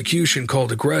prosecution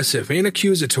called aggressive and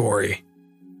accusatory.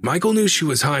 Michael knew she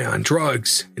was high on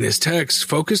drugs, and his texts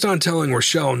focused on telling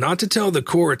Rochelle not to tell the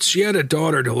courts she had a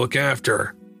daughter to look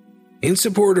after. In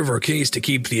support of her case to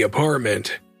keep the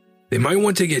apartment, they might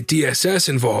want to get DSS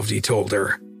involved, he told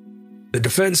her. The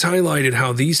defense highlighted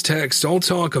how these texts all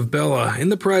talk of Bella in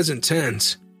the present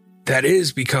tense. That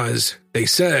is because, they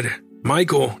said,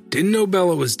 Michael didn't know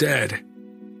Bella was dead.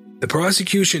 The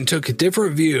prosecution took a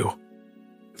different view.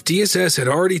 If DSS had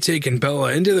already taken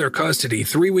Bella into their custody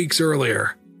 3 weeks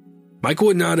earlier, Michael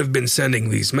would not have been sending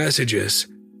these messages.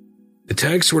 The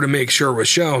texts were to make sure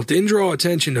Rochelle didn't draw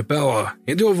attention to Bella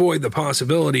and to avoid the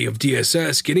possibility of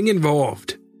DSS getting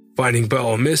involved, finding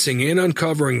Bella missing and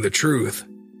uncovering the truth.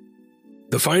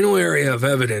 The final area of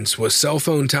evidence was cell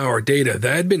phone tower data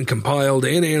that had been compiled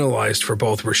and analyzed for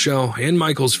both Rochelle and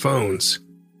Michael's phones.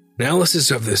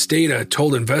 Analysis of this data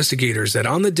told investigators that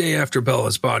on the day after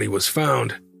Bella's body was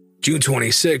found, June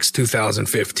 26,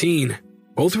 2015,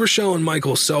 both Rochelle and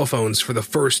Michael's cell phones for the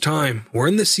first time were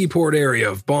in the Seaport area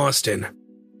of Boston,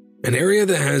 an area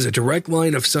that has a direct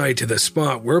line of sight to the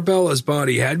spot where Bella's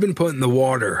body had been put in the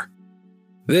water.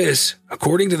 This,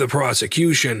 according to the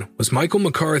prosecution, was Michael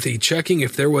McCarthy checking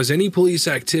if there was any police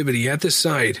activity at the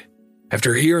site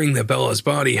after hearing that Bella's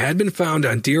body had been found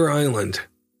on Deer Island.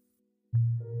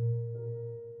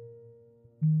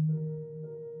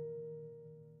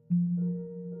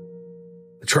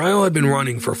 The trial had been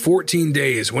running for 14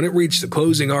 days when it reached the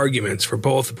closing arguments for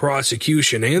both the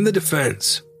prosecution and the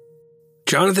defense.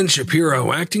 Jonathan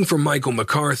Shapiro, acting for Michael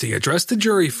McCarthy, addressed the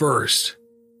jury first.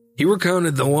 He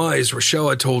recounted the lies Rochelle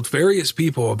had told various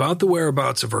people about the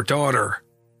whereabouts of her daughter,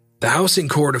 the housing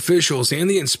court officials and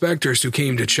the inspectors who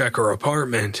came to check her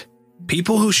apartment,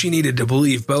 people who she needed to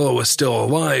believe Bella was still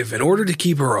alive in order to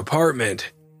keep her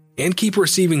apartment, and keep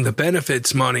receiving the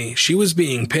benefits money she was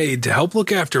being paid to help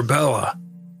look after Bella.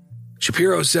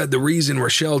 Shapiro said the reason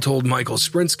Rochelle told Michael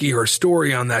Sprinsky her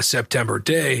story on that September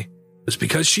day was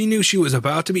because she knew she was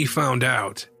about to be found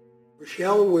out.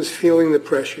 Rochelle was feeling the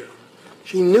pressure.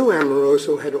 She knew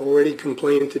Amoroso had already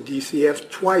complained to DCF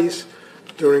twice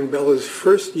during Bella's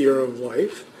first year of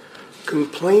life,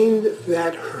 complained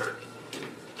that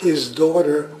his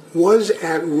daughter was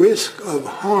at risk of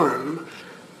harm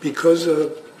because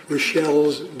of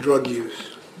Rochelle's drug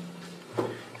use.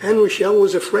 And Rochelle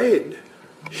was afraid.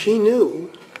 She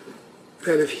knew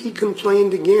that if he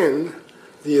complained again,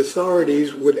 the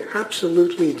authorities would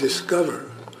absolutely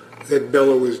discover that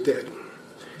Bella was dead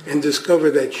and discover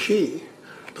that she,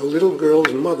 the little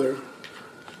girl's mother,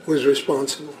 was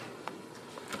responsible.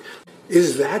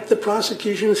 Is that the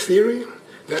prosecution's theory?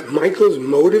 That Michael's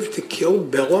motive to kill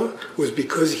Bella was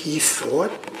because he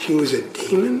thought she was a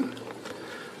demon?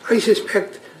 I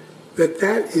suspect that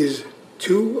that is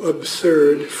too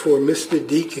absurd for Mr.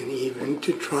 Deacon even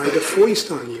to try to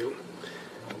foist on you.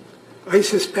 I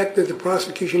suspect that the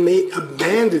prosecution may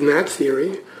abandon that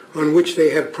theory on which they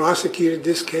have prosecuted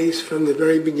this case from the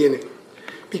very beginning,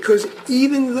 because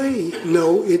even they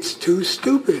know it's too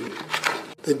stupid.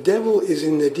 The devil is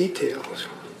in the details,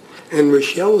 and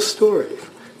Rochelle's story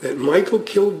that Michael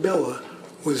killed Bella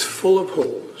was full of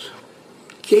holes,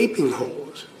 gaping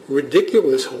holes,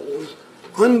 ridiculous holes,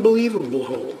 unbelievable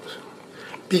holes,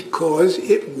 because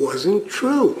it wasn't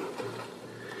true.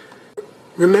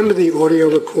 Remember the audio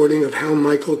recording of how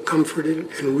Michael comforted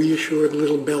and reassured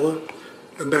little Bella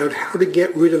about how to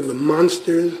get rid of the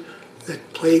monsters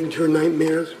that plagued her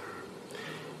nightmares?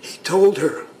 He told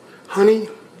her, "Honey,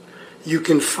 you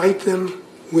can fight them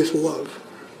with love."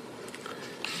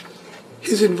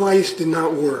 His advice did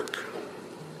not work.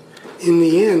 In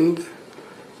the end,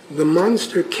 the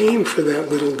monster came for that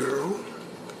little girl,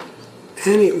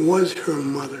 and it was her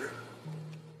mother.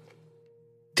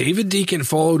 David Deacon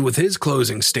followed with his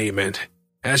closing statement.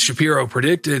 As Shapiro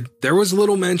predicted, there was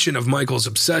little mention of Michael's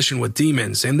obsession with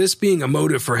demons and this being a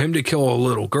motive for him to kill a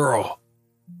little girl.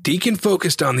 Deacon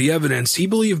focused on the evidence he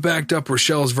believed backed up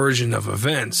Rochelle's version of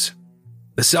events.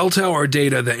 The cell tower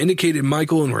data that indicated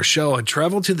Michael and Rochelle had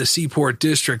traveled to the Seaport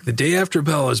District the day after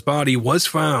Bella's body was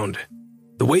found.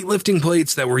 The weightlifting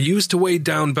plates that were used to weigh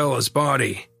down Bella's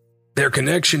body. Their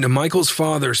connection to Michael's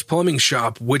father's plumbing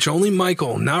shop, which only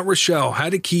Michael, not Rochelle,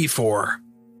 had a key for.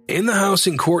 In the House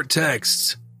and court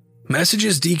texts,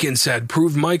 messages Deacon said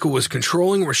proved Michael was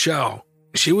controlling Rochelle.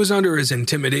 She was under his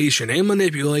intimidation and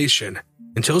manipulation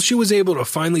until she was able to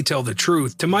finally tell the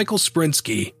truth to Michael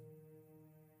Sprinsky.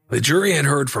 The jury had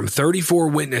heard from 34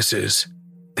 witnesses.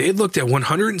 They had looked at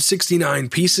 169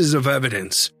 pieces of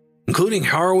evidence, including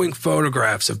harrowing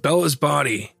photographs of Bella's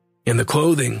body and the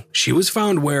clothing she was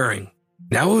found wearing.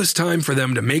 Now it was time for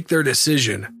them to make their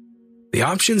decision. The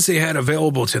options they had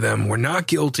available to them were not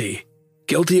guilty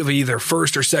of either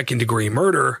first or second degree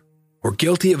murder, or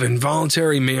guilty of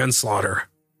involuntary manslaughter.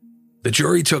 The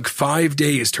jury took 5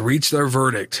 days to reach their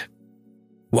verdict.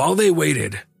 While they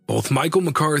waited, both Michael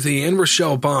McCarthy and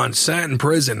Rochelle Bond sat in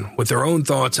prison with their own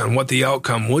thoughts on what the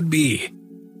outcome would be.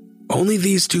 Only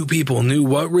these two people knew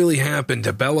what really happened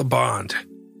to Bella Bond.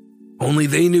 Only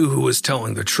they knew who was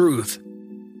telling the truth.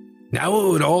 Now it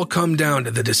would all come down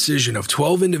to the decision of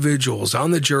 12 individuals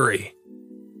on the jury.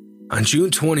 On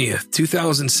June 20th,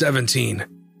 2017,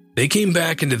 they came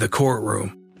back into the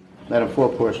courtroom. Madam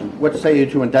Foreperson, what say you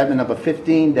to indictment number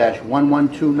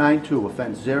 15-11292,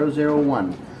 offense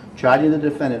 001, charging the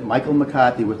defendant Michael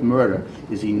McCarthy with murder?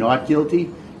 Is he not guilty?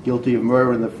 Guilty of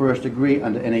murder in the first degree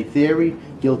under any theory,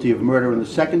 guilty of murder in the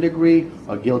second degree,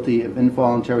 or guilty of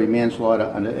involuntary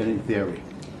manslaughter under any theory?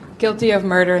 Guilty of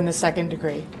murder in the second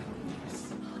degree.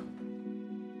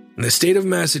 In the state of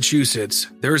Massachusetts,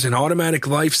 there is an automatic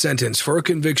life sentence for a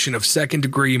conviction of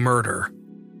second-degree murder.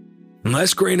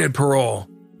 Unless granted parole,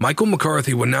 Michael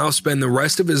McCarthy would now spend the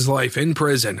rest of his life in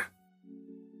prison.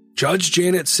 Judge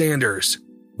Janet Sanders,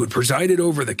 who had presided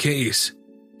over the case,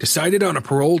 decided on a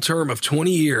parole term of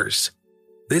 20 years.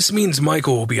 This means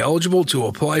Michael will be eligible to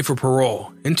apply for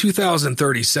parole in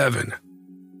 2037.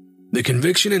 The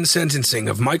conviction and sentencing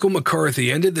of Michael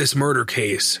McCarthy ended this murder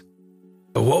case.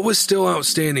 But what was still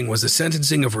outstanding was the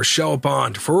sentencing of Rochelle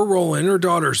Bond for a role in her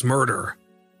daughter's murder.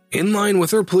 In line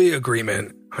with her plea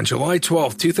agreement, on July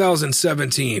 12,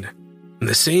 2017, in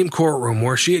the same courtroom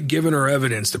where she had given her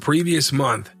evidence the previous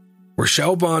month,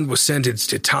 Rochelle Bond was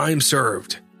sentenced to time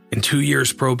served and 2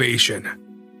 years probation.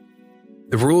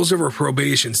 The rules of her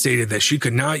probation stated that she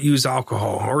could not use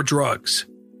alcohol or drugs.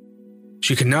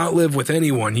 She could not live with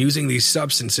anyone using these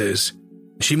substances.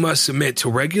 She must submit to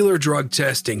regular drug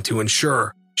testing to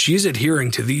ensure she is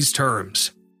adhering to these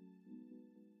terms.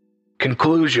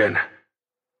 Conclusion.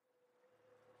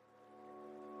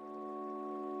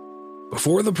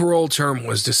 Before the parole term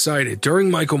was decided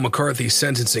during Michael McCarthy's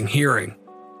sentencing hearing,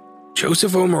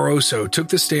 Joseph Omaroso took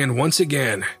the stand once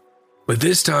again, but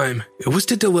this time it was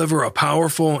to deliver a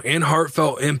powerful and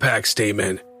heartfelt impact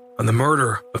statement on the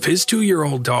murder of his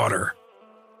 2-year-old daughter.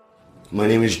 My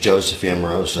name is Joseph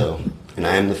Amoroso, and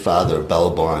I am the father of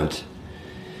Bella Bond.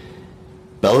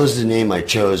 Bella is the name I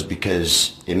chose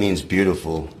because it means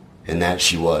beautiful, and that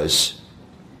she was.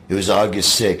 It was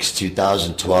August 6,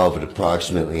 2012 at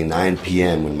approximately 9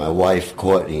 p.m. when my wife,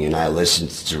 Courtney, and I listened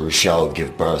to Rochelle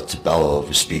give birth to Bella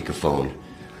over speakerphone.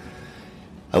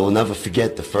 I will never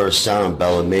forget the first sound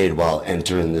Bella made while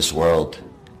entering this world.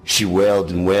 She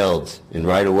wailed and wailed, and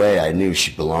right away I knew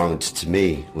she belonged to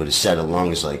me with a set of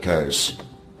lungs like hers.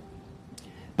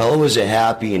 Bella was a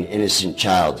happy and innocent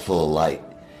child full of light.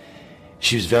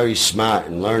 She was very smart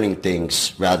and learning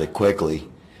things rather quickly.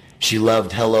 She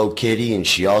loved Hello Kitty, and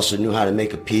she also knew how to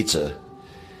make a pizza.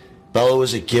 Bella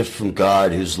was a gift from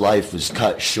God whose life was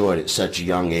cut short at such a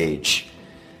young age.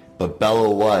 But Bella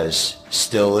was,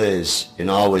 still is, and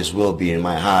always will be in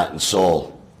my heart and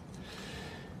soul.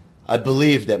 I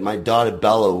believe that my daughter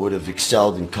Bella would have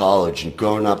excelled in college and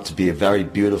grown up to be a very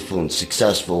beautiful and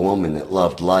successful woman that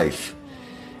loved life.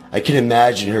 I can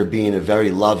imagine her being a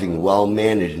very loving,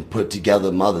 well-mannered, and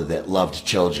put-together mother that loved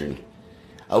children.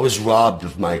 I was robbed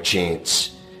of my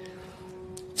chance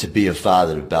to be a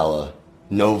father to Bella.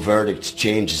 No verdict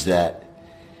changes that,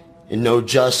 and no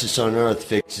justice on earth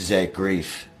fixes that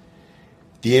grief.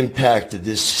 The impact of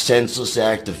this senseless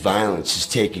act of violence has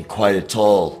taken quite a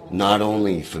toll, not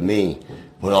only for me,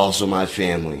 but also my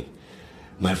family.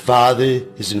 My father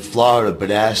is in Florida,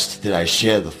 but asked that I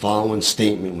share the following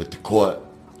statement with the court.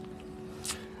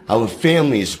 Our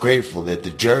family is grateful that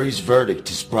the jury's verdict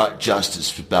has brought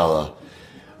justice for Bella.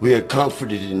 We are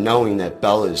comforted in knowing that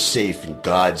Bella is safe in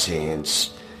God's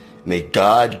hands. May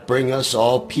God bring us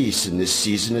all peace in this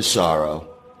season of sorrow.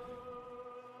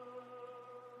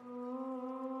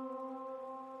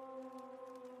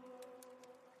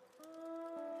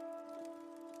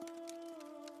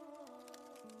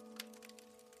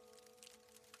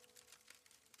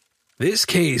 This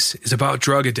case is about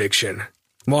drug addiction,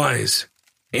 lies,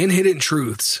 and hidden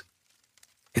truths.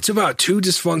 It's about two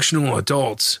dysfunctional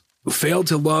adults who failed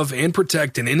to love and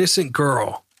protect an innocent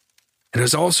girl. It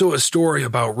is also a story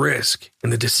about risk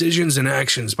and the decisions and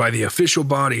actions by the official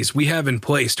bodies we have in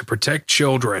place to protect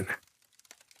children.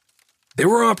 There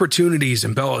were opportunities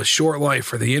in Bella's short life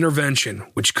for the intervention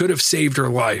which could have saved her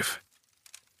life.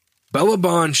 Bella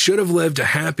Bond should have lived a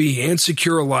happy and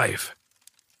secure life,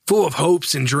 full of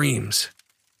hopes and dreams.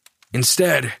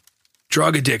 Instead,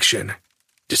 drug addiction,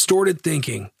 distorted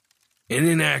thinking, and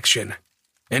inaction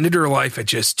ended her life at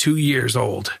just 2 years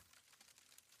old.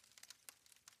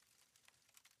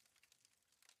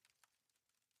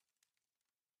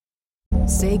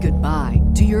 Say goodbye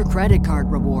to your credit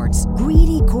card rewards.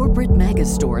 Greedy corporate mega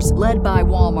stores, led by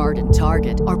Walmart and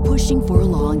Target, are pushing for a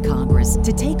law in Congress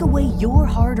to take away your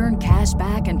hard-earned cash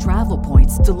back and travel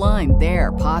points to line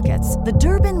their pockets. The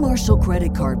Durbin-Marshall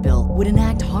credit card bill would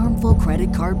enact harmful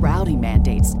credit card routing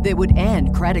mandates that would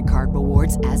end credit card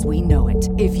rewards as we know it.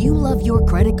 If you love your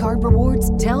credit card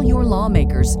rewards, tell your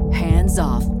lawmakers, hands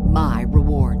off my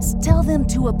rewards. Tell them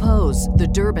to oppose the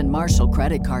Durbin-Marshall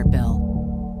credit card bill.